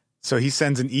 So he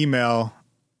sends an email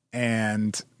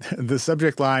and the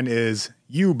subject line is,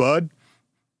 "You, bud."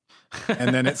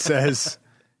 And then it says,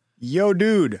 "Yo,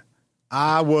 dude,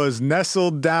 I was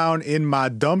nestled down in my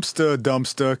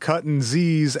dumpster, cutting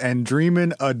Z's and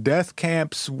dreaming of death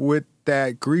camps with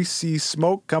that greasy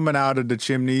smoke coming out of the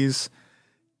chimneys.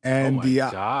 And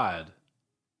God.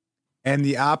 And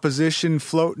the opposition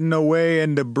floating away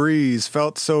in the breeze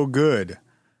felt so good.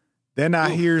 Then I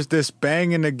hears this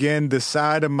banging again, the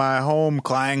side of my home,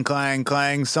 clang, clang,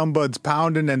 clang. Somebody's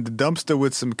pounding and the dumpster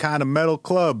with some kind of metal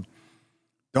club.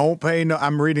 Don't pay no...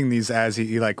 I'm reading these as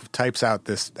he like types out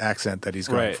this accent that he's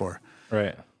going for.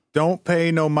 Right. Don't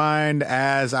pay no mind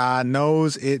as I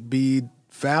knows it be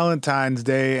Valentine's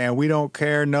Day and we don't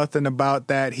care nothing about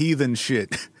that heathen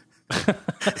shit.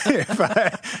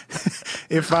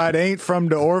 If I ain't from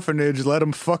the orphanage, let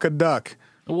 'em fuck a duck.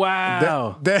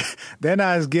 Wow. Then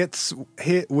I gets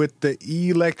hit with the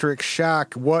electric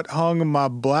shock. What hung my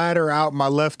bladder out my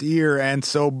left ear and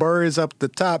so buries up the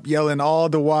top yelling all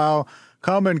the while,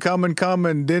 coming,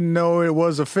 didn't know it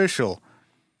was official.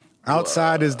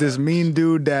 Outside is this mean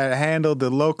dude that handled the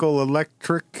local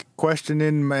electric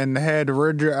questioning and had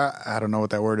I don't know what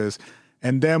that word is.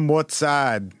 And them what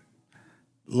side?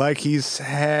 Like he's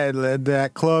had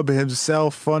that club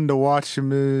himself, fun to watch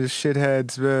him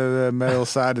shitheads metal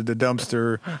side of the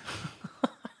dumpster.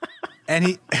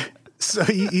 And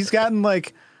he's gotten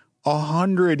like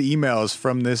 100 emails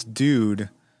from this dude,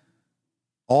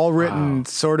 all written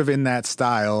sort of in that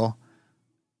style.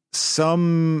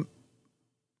 Some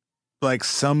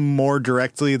more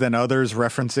directly than others,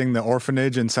 referencing the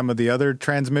orphanage and some of the other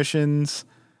transmissions.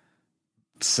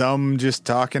 Some just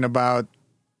talking about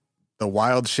the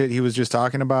wild shit he was just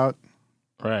talking about.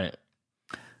 Right.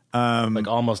 Like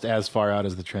almost as far out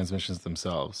as the transmissions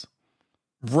themselves.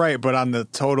 Right, but on the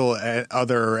total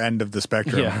other end of the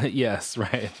spectrum. Yeah, yes,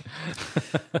 right.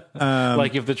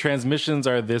 Like if the transmissions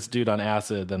are this dude on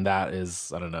acid, then that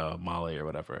is, I don't know, Molly or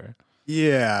whatever.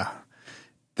 Yeah.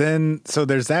 Then, so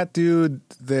there's that dude.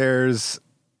 There's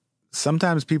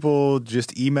sometimes people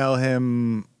just email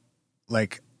him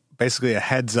like basically a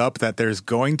heads up that there's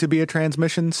going to be a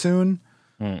transmission soon.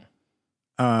 He's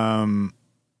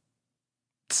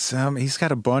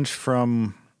got a bunch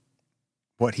from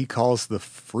what he calls the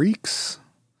freaks.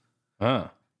 Huh.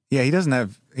 Yeah, he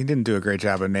didn't do a great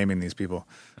job of naming these people.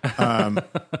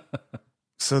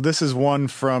 So this is one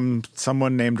from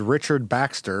someone named Richard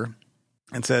Baxter.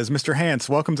 It says, "Mr. Hance,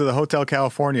 welcome to the Hotel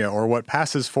California, or what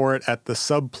passes for it at the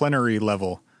subplenary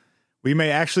level. We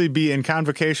may actually be in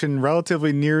convocation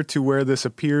relatively near to where this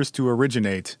appears to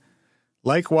originate.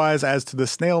 Likewise as to the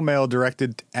snail mail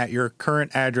directed at your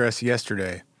current address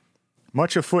yesterday.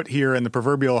 Much afoot here, and the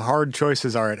proverbial hard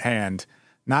choices are at hand.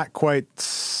 Not quite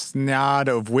snod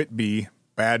of Whitby,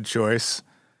 bad choice,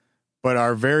 but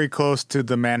are very close to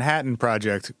the Manhattan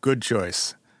Project, good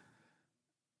choice.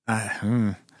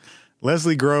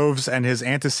 Leslie Groves and his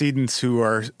antecedents, who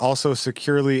are also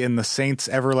securely in the saints'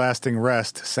 everlasting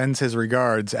rest, sends his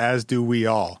regards, as do we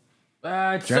all.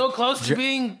 It's so close to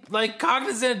being like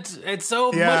cognizant. It's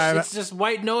so much. It's just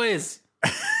white noise.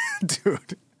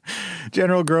 Dude.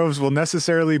 General Groves will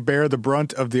necessarily bear the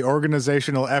brunt of the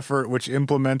organizational effort which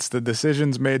implements the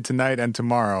decisions made tonight and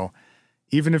tomorrow.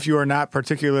 Even if you are not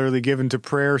particularly given to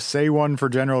prayer, say one for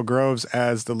General Groves,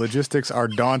 as the logistics are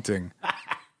daunting.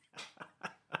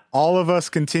 All of us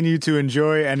continue to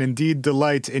enjoy and indeed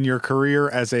delight in your career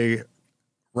as a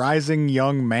rising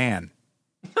young man.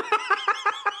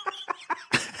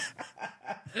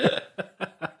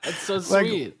 That's so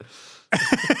sweet.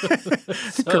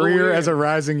 So career weird. As a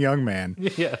rising young man.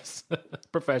 Yes,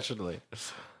 professionally.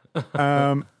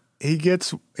 He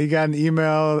got an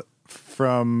email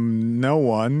from no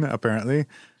one, apparently,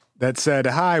 that said,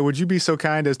 "Hi, would you be so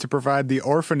kind as to provide the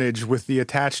orphanage with the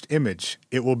attached image?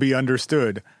 It will be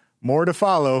understood. More to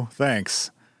follow.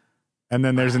 Thanks." And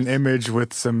then there's an image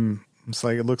with some,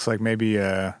 it looks like maybe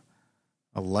a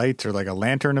light or like a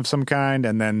lantern of some kind,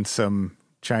 and then some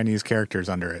Chinese characters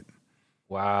under it.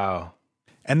 Wow.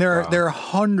 And there are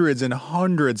hundreds and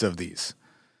hundreds of these.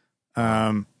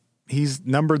 He's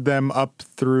numbered them up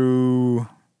through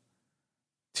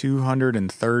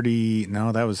 230.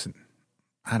 No, that was,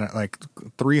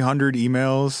 300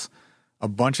 emails, a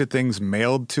bunch of things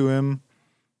mailed to him,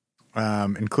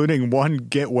 including one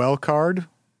get well card.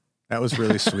 That was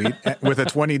really sweet with a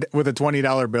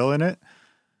 $20 bill in it.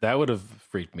 That would have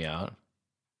freaked me out.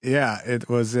 Yeah, it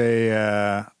was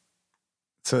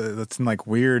so it's in like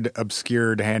weird,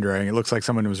 obscured handwriting. It looks like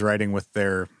someone was writing with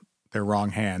their wrong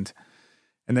hand.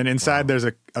 And then inside there's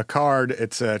a card.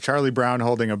 It's Charlie Brown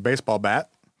holding a baseball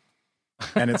bat.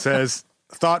 And it says,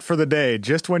 "Thought for the day,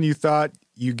 just when you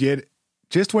get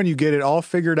it all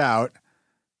figured out."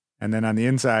 And then on the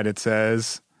inside it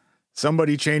says,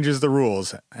 "Somebody changes the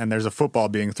rules." And there's a football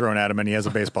being thrown at him and he has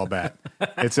a baseball bat.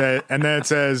 And then it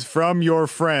says, "From your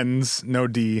friends, no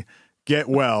D, get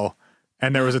well."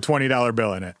 And there was a $20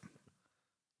 bill in it.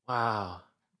 Wow.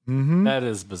 Mm-hmm. That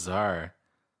is bizarre.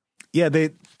 Yeah,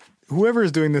 whoever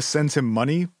is doing this sends him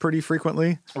money pretty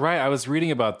frequently. Right. I was reading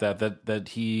about that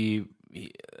he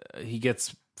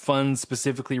gets funds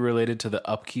specifically related to the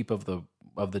upkeep of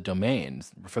the domain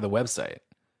for the website.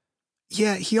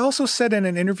 Yeah, he also said in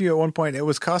an interview at one point it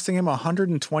was costing him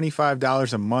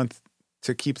 $125 a month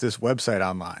to keep this website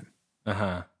online.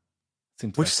 Uh-huh.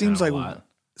 Which seems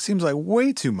like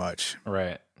way too much.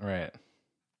 Right.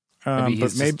 Maybe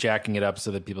he's just jacking it up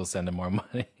so that people send him more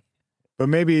money. But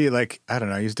maybe, I don't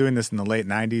know, he's doing this in the late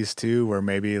 90s too, where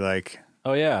maybe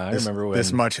oh yeah, I remember when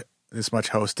this much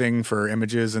hosting for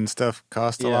images and stuff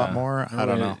cost a lot more. I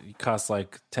don't know. It costs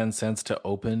like 10 cents to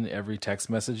open every text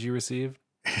message you receive.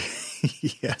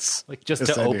 Yes. Just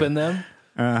to open them?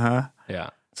 Uh-huh. Yeah.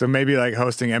 So maybe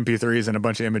hosting MP3s and a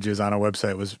bunch of images on a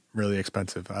website was really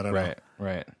expensive. I don't know.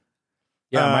 Right.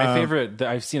 Yeah, my favorite,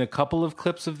 I've seen a couple of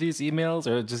clips of these emails,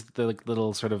 or just the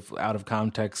little sort of out of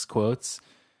context quotes,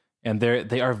 and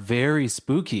they are very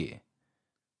spooky.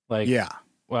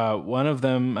 One of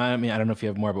them, I don't know if you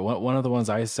have more, but one of the ones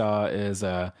I saw is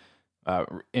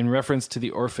in reference to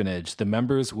the orphanage, the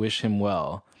members wish him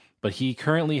well, but he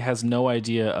currently has no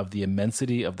idea of the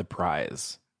immensity of the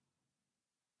prize.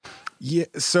 Yeah,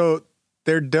 so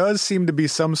there does seem to be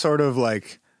some sort of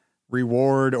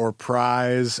reward or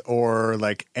prize or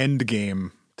end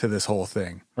game to this whole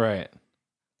thing. Right.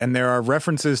 And there are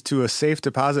references to a safe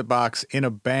deposit box in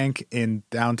a bank in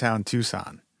downtown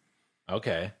Tucson.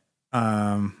 Okay.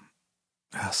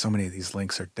 So many of these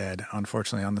links are dead,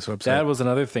 unfortunately, on this website. That was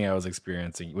another thing I was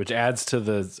experiencing, which adds to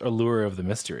the allure of the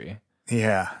mystery.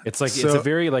 Yeah. It's it's a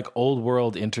very old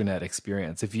world internet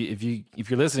experience. If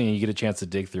you're listening and you get a chance to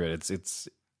dig through it, it's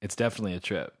definitely a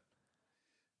trip.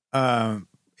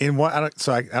 In one, I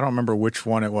don't remember which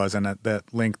one it was, and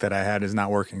that link that I had is not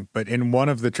working. But in one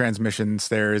of the transmissions,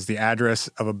 there is the address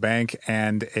of a bank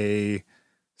and a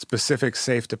specific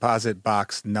safe deposit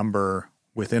box number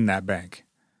within that bank.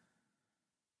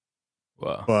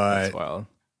 Wow, but that's wild.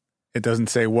 It doesn't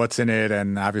say what's in it,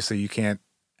 and obviously you can't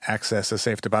access a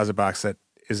safe deposit box that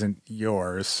isn't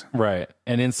yours. Right,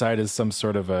 and inside is some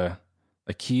sort of a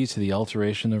key to the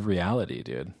alteration of reality,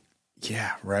 dude.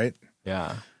 Yeah, right?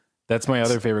 Yeah. That's my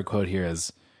other favorite quote here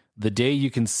is, "The day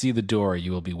you can see the door,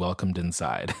 you will be welcomed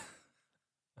inside."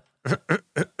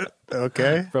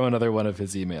 Okay. From another one of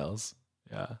his emails.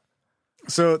 Yeah.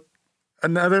 So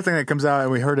another thing that comes out,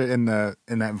 and we heard it in that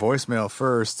voicemail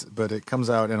first, but it comes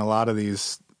out in a lot of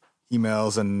these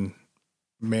emails and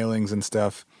mailings and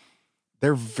stuff.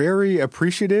 They're very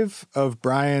appreciative of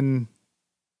Brian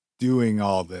doing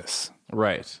all this.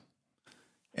 Right.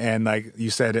 And you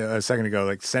said a second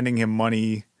ago, sending him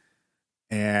money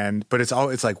but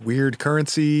it's like weird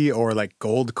currency or like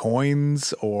gold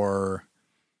coins or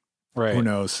who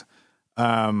knows.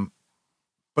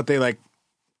 But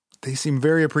they seem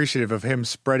very appreciative of him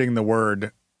spreading the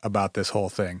word about this whole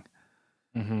thing.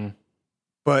 Mm-hmm.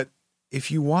 But if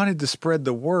you wanted to spread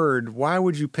the word, why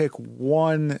would you pick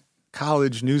one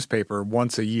college newspaper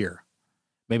once a year?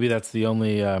 Maybe that's the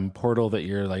only portal that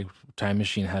your like time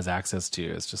machine has access to.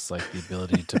 It's just like the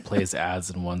ability to place ads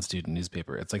in one student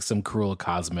newspaper. It's like some cruel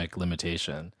cosmic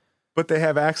limitation. But they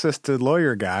have access to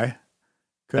Lawyer Guy.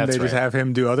 Couldn't they just have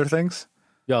him do other things?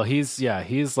 Yo, he's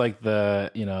like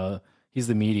he's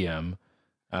the medium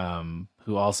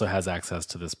who also has access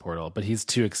to this portal, but he's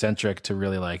too eccentric to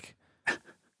really like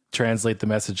translate the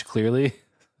message clearly.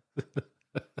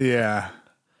 Yeah.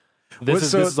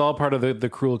 This is all part of the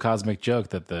cruel cosmic joke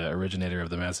that the originator of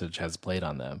the message has played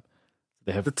on them.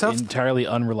 They have entirely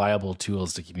unreliable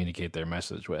tools to communicate their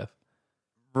message with.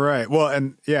 Right. Well,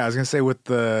 and yeah, I was going to say with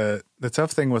the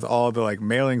tough thing with all the like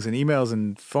mailings and emails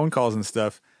and phone calls and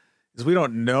stuff is we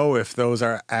don't know if those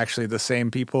are actually the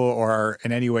same people or are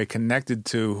in any way connected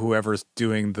to whoever's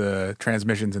doing the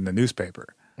transmissions in the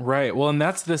newspaper. Right. Well, and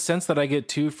that's the sense that I get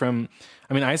too from,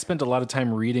 I mean, I spent a lot of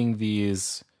time reading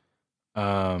these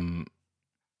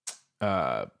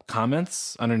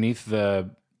comments underneath the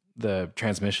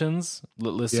transmissions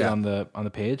listed on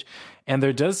the page, and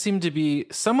there does seem to be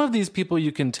some of these people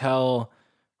you can tell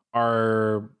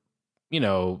are,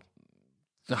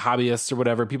 hobbyists or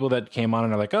whatever, people that came on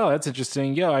and are like, oh, that's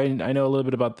interesting. Yeah, I know a little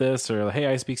bit about this, or hey,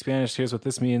 I speak Spanish. Here's what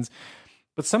this means.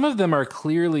 But some of them are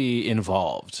clearly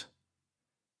involved.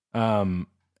 And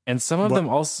some of them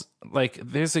also, like,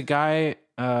 there's a guy,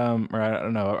 or I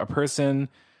don't know, a person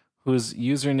whose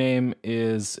username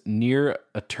is near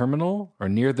a terminal or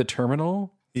near the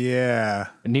terminal. Yeah.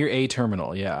 Near a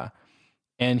terminal. Yeah.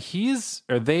 And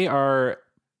they are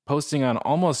posting on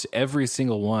almost every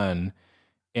single one.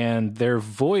 And their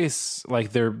voice,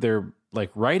 like their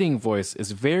like writing voice,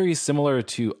 is very similar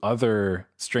to other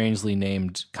strangely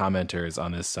named commenters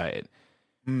on this site,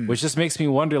 which just makes me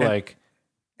wonder,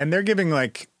 and they're giving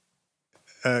like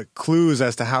clues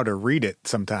as to how to read it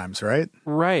sometimes, right?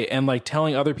 Right, and like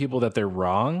telling other people that they're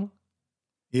wrong.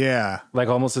 Yeah, like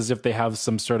almost as if they have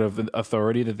some sort of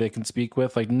authority that they can speak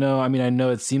with. Like, no, I mean, I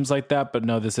know it seems like that, but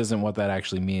no, this isn't what that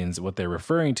actually means. What they're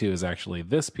referring to is actually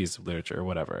this piece of literature or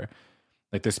whatever.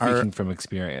 Like they're speaking from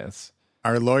experience.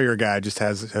 Our lawyer guy just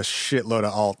has a shitload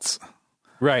of alts.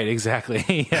 Right,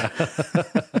 exactly. Yeah.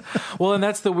 Well, and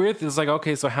that's the weird thing. It's like,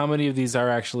 okay, so how many of these are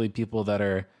actually people that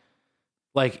are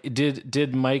like,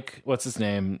 did Mike, what's his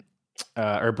name?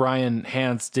 Or Brian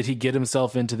Hance, did he get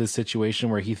himself into this situation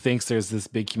where he thinks there's this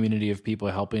big community of people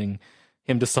helping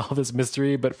him to solve this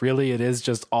mystery, but really it is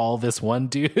just all this one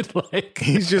dude? Like,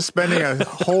 he's just spending a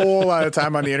whole lot of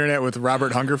time on the internet with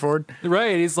Robert Hungerford.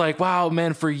 Right. He's like, wow,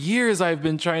 man, for years I've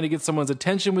been trying to get someone's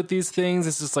attention with these things.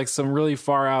 It's just like some really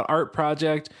far out art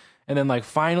project. And then like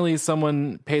finally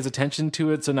someone pays attention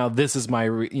to it. So now this is my,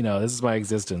 this is my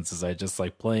existence, as I just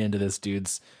like play into this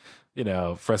dude's,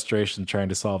 frustration trying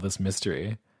to solve this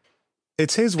mystery.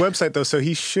 It's his website though, so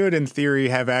he should in theory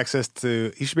have access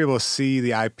to, he should be able to see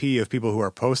the IP of people who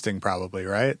are posting probably,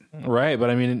 right? Right.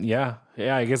 But I mean, yeah,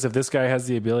 I guess if this guy has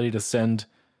the ability to send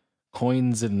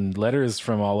coins and letters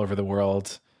from all over the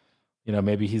world,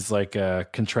 maybe he's like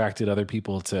contracted other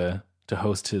people to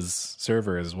host his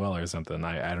server as well or something.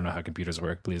 I don't know how computers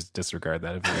work. Please disregard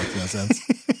that if it makes no sense.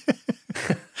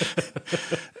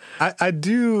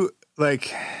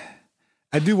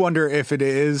 I do wonder if it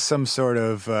is some sort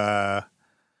of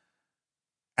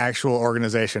actual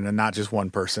organization and not just one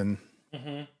person.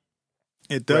 Mm-hmm.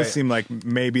 It does seem like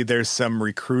maybe there's some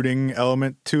recruiting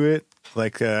element to it.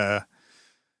 Like, did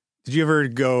you ever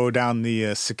go down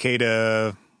the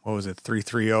Cicada, what was it,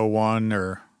 3301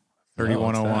 or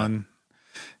 3101? No,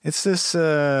 it's this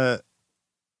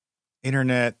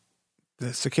internet,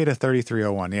 the Cicada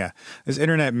 3301, yeah. This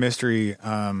internet mystery,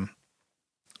 and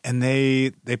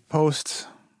they post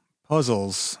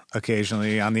puzzles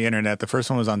occasionally on the internet. The first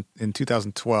one was in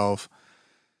 2012,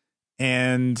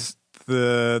 and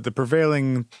the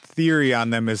prevailing theory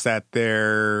on them is that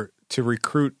they're to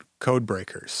recruit code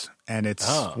breakers, and it's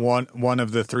one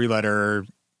of the 3-letter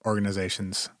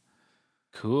organizations.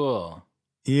 Cool.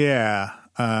 Yeah.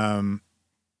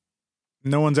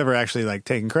 No one's ever actually like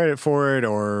taken credit for it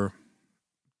or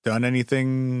done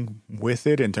anything with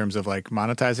it in terms of like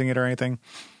monetizing it or anything.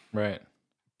 Right.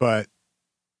 But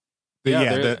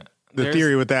the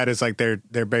theory with that is like they're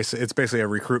basically, it's basically a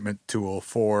recruitment tool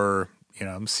for,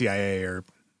 CIA or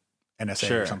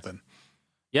NSA or something.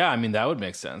 Yeah. I mean, that would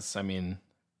make sense. I mean,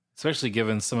 especially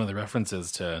given some of the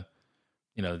references to,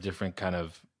 different kind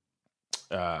of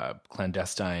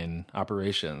clandestine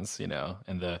operations,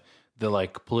 and the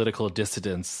like political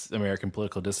dissidents, American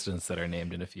political dissidents that are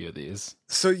named in a few of these.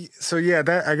 So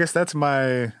yeah, I guess that's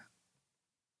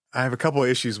I have a couple of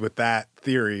issues with that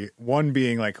theory. One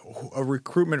being like a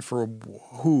recruitment for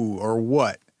who or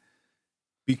what,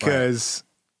 because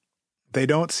they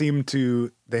don't seem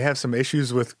to, they have some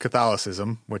issues with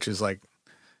Catholicism, which is like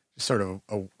sort of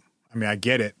I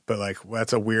get it, but like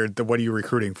that's a weird, what are you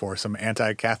recruiting for? Some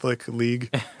anti-Catholic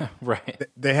league? Right.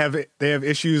 They have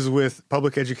issues with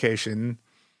public education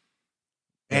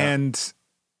and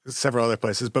several other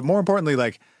places, but more importantly,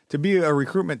 like to be a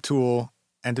recruitment tool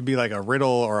and to be like a riddle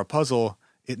or a puzzle,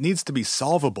 it needs to be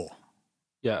solvable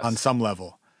on some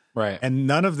level. Right. And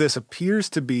none of this appears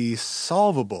to be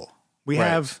solvable. We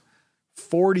have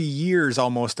 40 years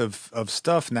almost of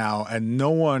stuff now, and no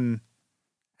one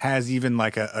has even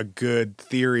like a good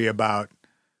theory about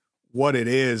what it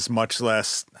is, much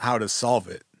less how to solve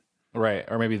it. Right.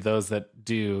 Or maybe those that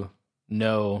do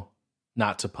know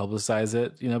not to publicize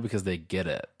it, because they get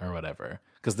it or whatever,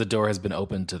 because the door has been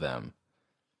opened to them.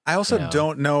 I also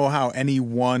don't know how any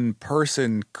one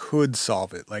person could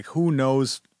solve it. Like, who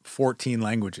knows 14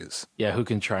 languages? Yeah, who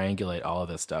can triangulate all of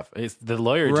this stuff? It's the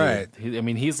lawyer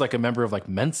dude. He's like a member of like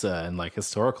Mensa and like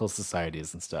historical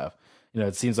societies and stuff.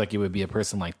 It seems like it would be a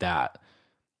person like that,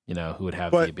 who would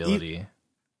have the ability.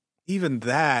 Even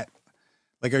that,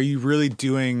 like, are you really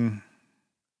doing?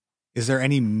 Is there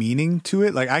any meaning to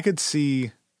it? Like, I could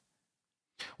see.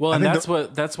 Well, and that's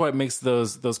what makes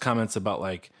those comments about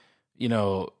like,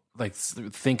 like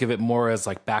think of it more as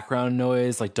like background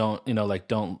noise. Like don't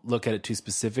look at it too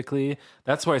specifically.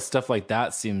 That's why stuff like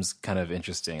that seems kind of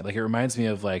interesting. Like it reminds me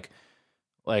of like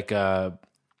back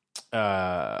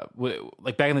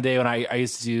in the day when I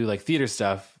used to do like theater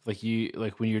stuff, when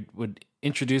you would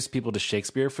introduce people to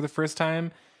Shakespeare for the first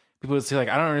time, people would say like,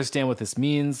 I don't understand what this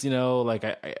means. Like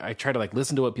I try to like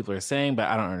listen to what people are saying, but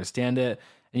I don't understand it.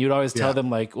 And you would always tell them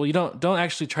like, well, you don't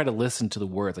actually try to listen to the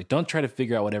words. Like, don't try to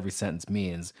figure out what every sentence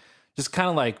means. Just kind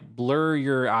of like blur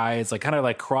your eyes, like kind of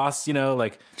like cross,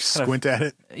 like squint at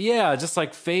it. Yeah. Just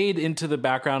like fade into the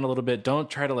background a little bit. Don't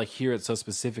try to like hear it so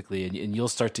specifically. And you'll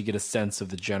start to get a sense of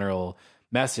the general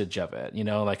message of it,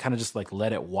 like kind of just like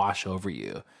let it wash over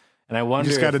you. And I wonder,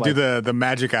 you just got to do the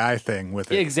magic eye thing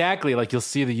with it. Exactly. Like you'll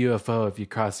see the UFO if you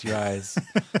cross your eyes.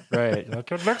 Right.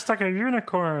 Like, it looks like a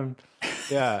unicorn.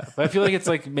 Yeah. But I feel like it's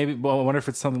like I wonder if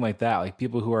it's something like that. Like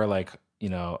people who are like,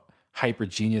 hyper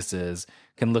geniuses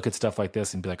can look at stuff like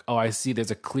this and be like, oh, I see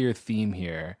there's a clear theme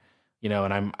here,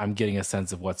 and I'm getting a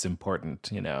sense of what's important,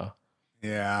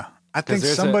 Yeah. I think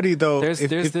somebody though,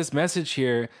 there's this message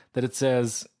here that it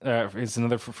says, it's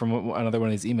another from another one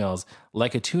of these emails,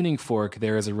 like a tuning fork,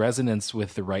 there is a resonance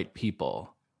with the right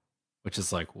people, which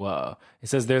is like, whoa. It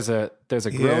says there's a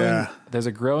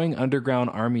growing underground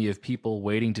army of people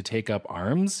waiting to take up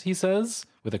arms, he says,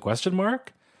 with a question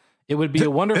mark. It would be a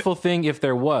wonderful thing if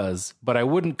there was, but I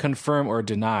wouldn't confirm or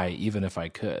deny even if I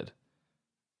could.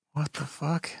 What the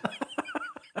fuck?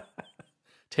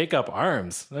 Take up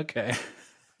arms. Okay.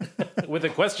 With a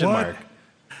question mark.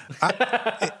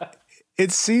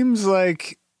 It seems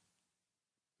like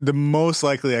the most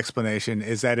likely explanation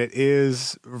is that it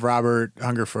is Robert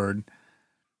Hungerford,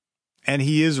 and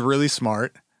he is really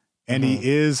smart, and he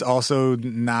is also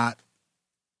not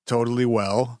totally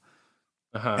well,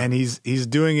 and he's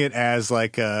doing it as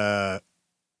like a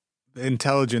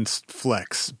intelligence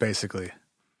flex, basically.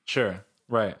 Sure,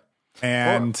 right.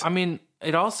 And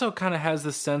it also kind of has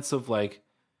this sense of like,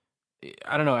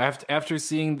 I don't know, after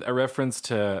seeing a reference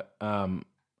to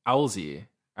Owlsy,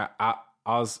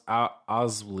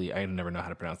 Osley, I never know how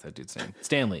to pronounce that dude's name.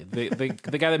 Stanley,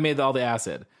 the guy that made all the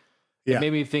acid. It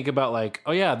made me think about like,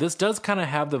 oh yeah, this does kind of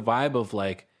have the vibe of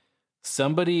like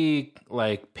somebody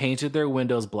like painted their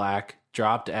windows black,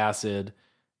 dropped acid,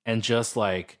 and just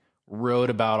like wrote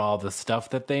about all the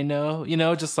stuff that they know,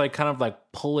 just like kind of like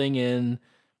pulling in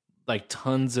like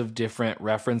tons of different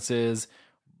references,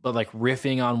 but like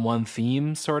riffing on one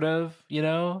theme, sort of,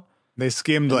 They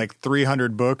skimmed like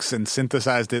 300 books and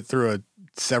synthesized it through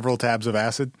several tabs of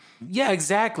acid. Yeah,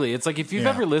 exactly. It's like if you've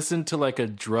ever listened to like a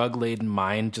drug-laden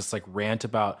mind just like rant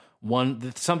about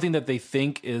something that they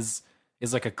think is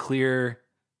like a clear,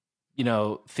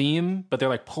 theme, but they're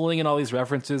like pulling in all these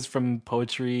references from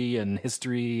poetry and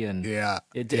history, and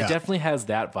it definitely has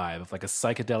that vibe of like a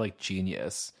psychedelic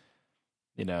genius.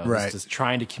 Right. Just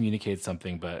trying to communicate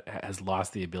something, but has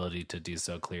lost the ability to do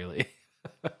so clearly.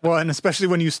 Well, and especially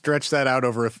when you stretch that out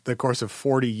over the course of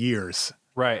 40 years.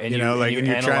 Right. And you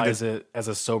analyze it as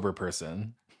a sober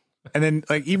person. And then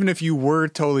like, even if you were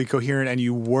totally coherent and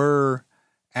you were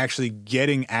actually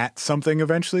getting at something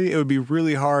eventually, it would be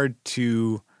really hard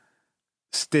to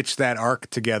stitch that arc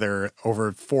together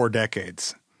over 4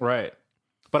 decades. Right.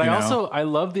 But I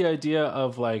love the idea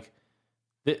of like,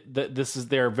 this is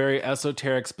their very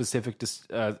esoteric, specific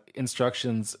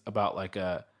instructions about like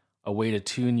a way to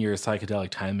tune your psychedelic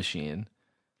time machine.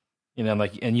 You know,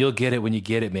 like, and you'll get it when you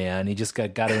get it, man. You just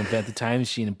got to invent the time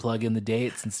machine and plug in the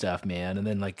dates and stuff, man. And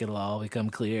then like it'll all become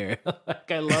clear. Like,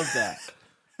 I love that.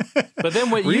 But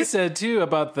then what you said too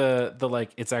about the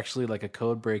like, it's actually like a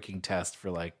code breaking test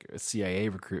for like CIA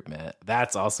recruitment.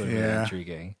 That's also really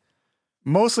intriguing.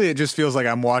 Mostly it just feels like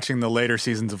I'm watching the later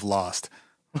seasons of Lost.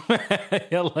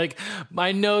 Yeah, like,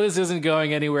 I know this isn't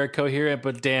going anywhere coherent,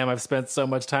 but damn, I've spent so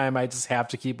much time, I just have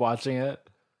to keep watching it.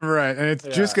 Right, and it's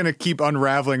just going to keep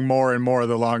unraveling more and more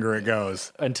the longer it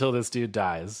goes. Until this dude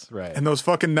dies, right. And those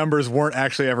fucking numbers weren't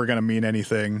actually ever going to mean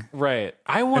anything. Right.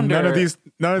 I wonder... And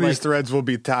none of these threads will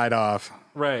be tied off.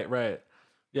 Right.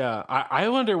 Yeah, I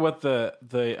wonder what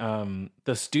the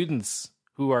students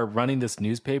who are running this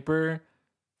newspaper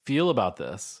feel about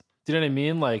this. Do you know what I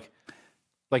mean? Like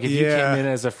if you came in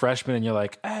as a freshman and you're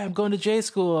like, hey, I'm going to J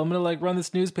school, I'm going to like run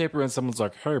this newspaper, and someone's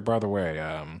like, hey, by the way,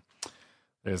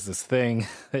 there's this thing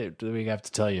that we have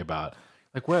to tell you about.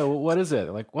 Like, well, what is it?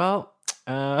 Like, well,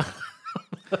 I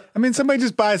mean, somebody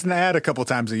just buys an ad a couple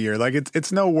times a year. Like,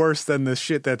 it's no worse than the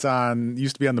shit that's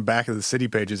used to be on the back of the city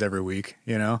pages every week,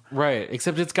 you know? Right.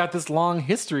 Except it's got this long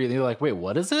history, and you're like, wait,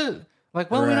 what is it? Like,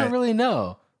 well, we don't really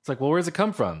know. It's like, well, where's it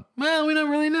come from? Well, we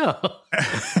don't really know.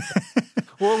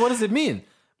 Well, what does it mean?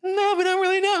 No, we don't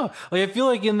really know. Like, I feel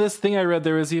like in this thing I read,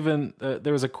 there was even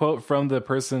there was a quote from the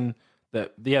person the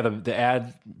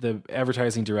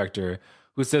advertising director,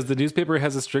 who says the newspaper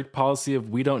has a strict policy of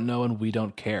we don't know and we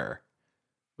don't care,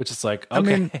 which is like, okay. I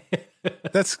mean,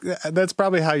 that's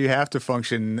probably how you have to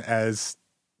function as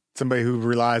somebody who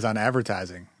relies on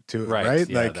advertising too, right?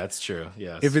 Yeah, like, that's true.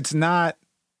 Yes. If it's not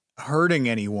hurting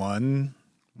anyone,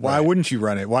 why wouldn't you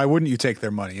run it? Why wouldn't you take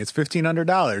their money? It's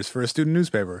 $1,500 for a student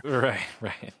newspaper. Right.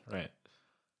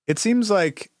 It seems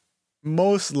like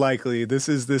most likely this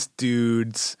is this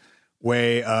dude's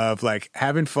way of like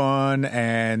having fun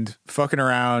and fucking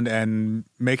around and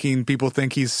making people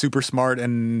think he's super smart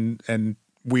and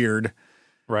weird,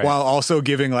 right, while also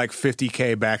giving like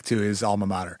 $50,000 back to his alma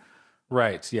mater.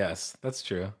 Right. Yes, that's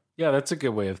true. Yeah, that's a good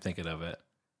way of thinking of it.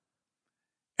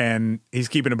 And he's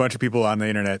keeping a bunch of people on the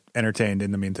internet entertained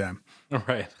in the meantime.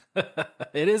 Right.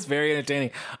 It is very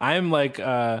entertaining. I'm like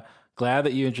glad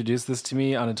that you introduced this to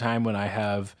me on a time when I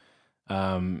have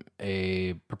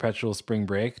a perpetual spring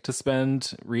break to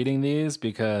spend reading these,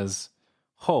 because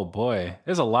oh boy,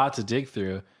 there's a lot to dig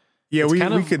through. Yeah,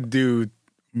 we could do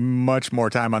much more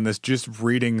time on this just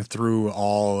reading through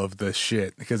all of the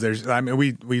shit, because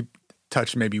we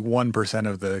touched maybe 1%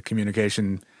 of the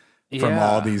communication from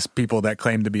all these people that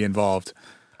claim to be involved.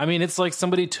 I mean, it's like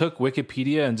somebody took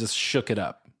Wikipedia and just shook it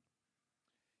up.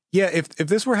 Yeah, if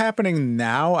this were happening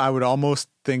now, I would almost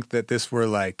think that this were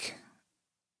like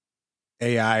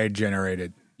AI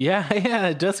generated. Yeah,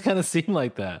 it does kind of seem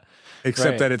like that.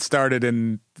 Except that it started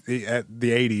in the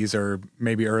 80s or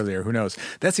maybe earlier. Who knows?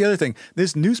 That's the other thing.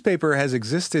 This newspaper has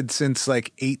existed since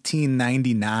like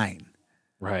 1899.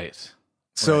 Right.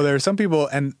 So there are some people,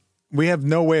 and we have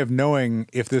no way of knowing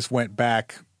if this went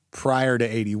back prior to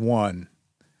 81.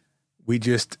 We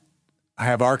just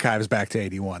have archives back to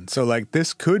 81. So like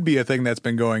this could be a thing that's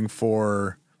been going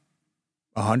for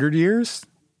 100 years.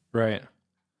 Right.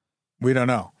 We don't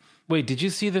know. Wait, did you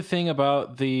see the thing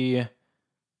about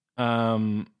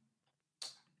I'm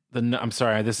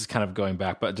sorry, this is kind of going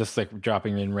back, but just like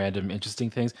dropping in random interesting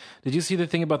things. Did you see the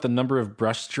thing about the number of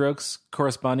brushstrokes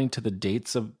corresponding to the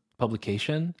dates of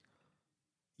publication?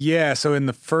 Yeah, so in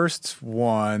the first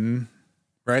one,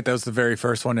 right? That was the very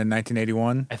first one in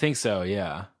 1981. I think so,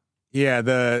 yeah.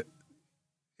 Yeah,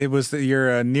 you're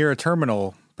a near a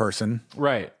terminal person.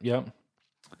 Right, yep.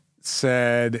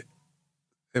 Said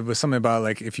it was something about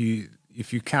like if you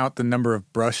count the number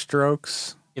of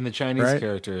brushstrokes in the Chinese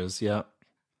characters, yeah.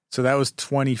 So that was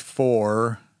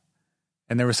 24,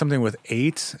 and there was something with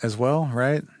 8 as well,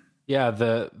 right? Yeah,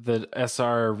 the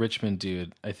SR Richmond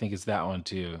dude, I think is that one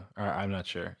too. Or I'm not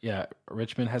sure. Yeah,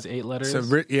 Richmond has 8 letters. So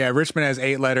Richmond has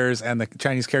 8 letters, and the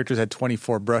Chinese characters had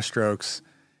 24 brushstrokes,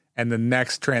 and the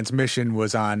next transmission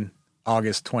was on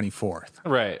August 24th.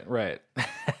 Right.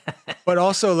 But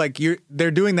also, like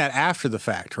they're doing that after the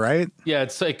fact, right? Yeah,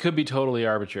 it could be totally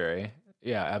arbitrary.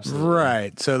 Yeah, absolutely.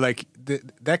 Right. So like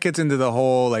that gets into the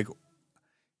whole like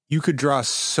you could draw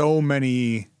so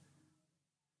many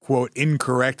quote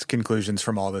incorrect conclusions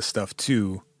from all this stuff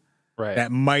too. Right.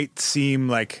 That might seem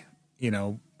like,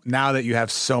 now that you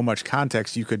have so much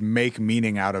context, you could make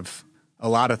meaning out of a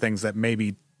lot of things that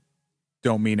maybe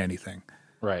don't mean anything.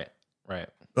 Right.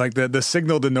 Like the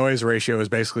signal to noise ratio is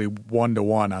basically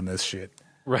 1-to-1 on this shit.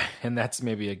 Right. And that's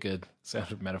maybe a good sort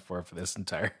of metaphor for this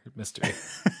entire mystery.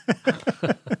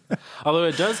 Although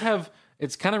it does have,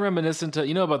 it's kind of reminiscent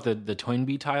to, about the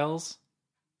Toynbee tiles?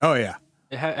 Oh, yeah.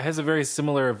 It has a very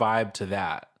similar vibe to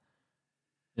that.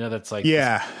 That's like,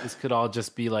 yeah, this could all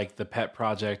just be like the pet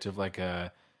project of like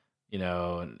a,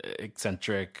 an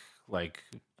eccentric, like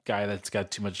guy that's got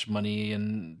too much money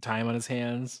and time on his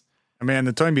hands. I mean,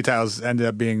 the Toynbee tiles ended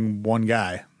up being one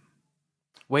guy.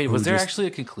 Wait, was there actually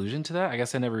a conclusion to that? I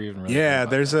guess I never even really. Yeah,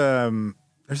 there's a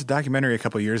documentary a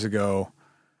couple of years ago,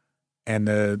 and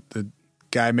the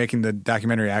guy making the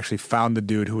documentary actually found the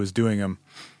dude who was doing them.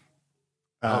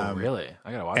 Oh, really?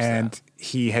 I gotta watch that. And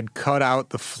he had cut out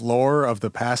the floor of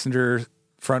the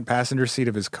front passenger seat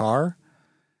of his car.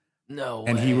 No way.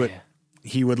 And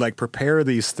he would like prepare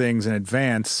these things in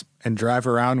advance and drive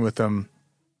around with them.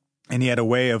 And he had a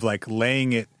way of like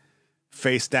laying it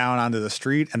face down onto the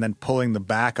street and then pulling the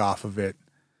back off of it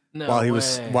while he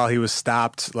was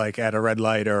stopped like at a red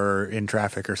light or in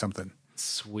traffic or something.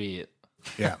 Sweet.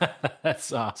 Yeah.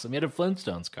 That's awesome. He had a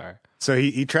Flintstones car. So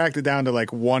he tracked it down to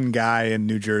like one guy in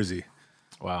New Jersey.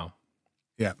 Wow.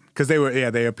 Yeah. Cause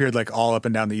they appeared like all up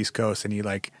and down the East Coast, and he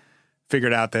like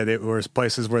figured out that it was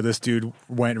places where this dude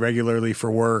went regularly for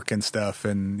work and stuff.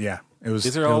 And yeah.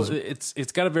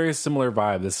 It's got a very similar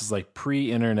vibe. This is like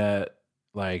pre-internet,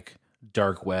 like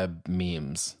dark web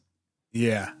memes.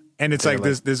 Yeah. And it's like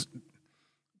this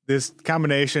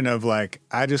combination of like,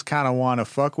 I just kind of want to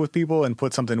fuck with people and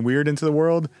put something weird into the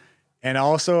world. And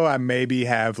also I maybe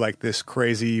have like this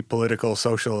crazy political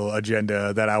social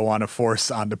agenda that I want to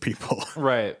force onto people.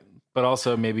 Right. But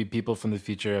also maybe people from the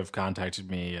future have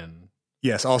contacted me and.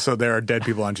 Yes, also there are dead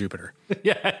people on Jupiter.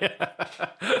 Yeah.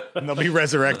 And they'll be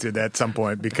resurrected at some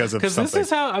point because of something. Because this is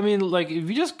how, I mean, like, if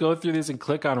you just go through these and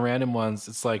click on random ones,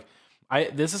 it's like,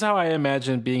 this is how I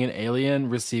imagine being an alien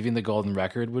receiving the golden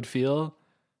record would feel.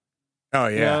 Oh,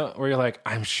 yeah. Where you're like,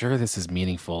 I'm sure this is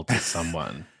meaningful to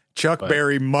someone. Chuck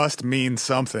Berry must mean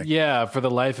something. Yeah, for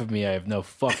the life of me, I have no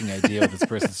fucking idea what this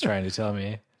person's trying to tell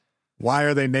me. Why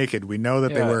are they naked? We know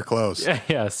that they wear clothes.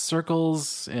 Yeah,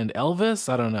 circles and Elvis?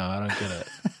 I don't know. I don't get it.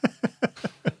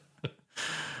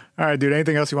 All right, dude.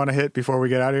 Anything else you want to hit before we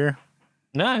get out of here?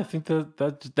 No, I think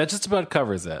that just about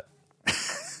covers it.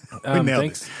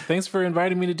 Thanks for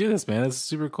inviting me to do this, man. This is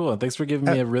super cool. And thanks for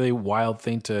giving me a really wild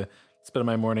thing to spend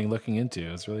my morning looking into.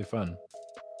 It was really fun.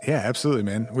 Yeah, absolutely,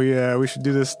 man. We should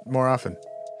do this more often.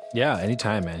 Yeah,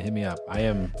 anytime, man. Hit me up. I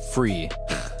am free.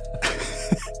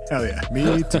 Hell yeah.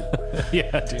 Me too.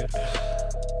 Yeah, dude.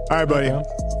 All right, buddy.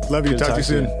 Love you. Talk to you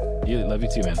soon. Love you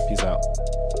too, man. Peace out.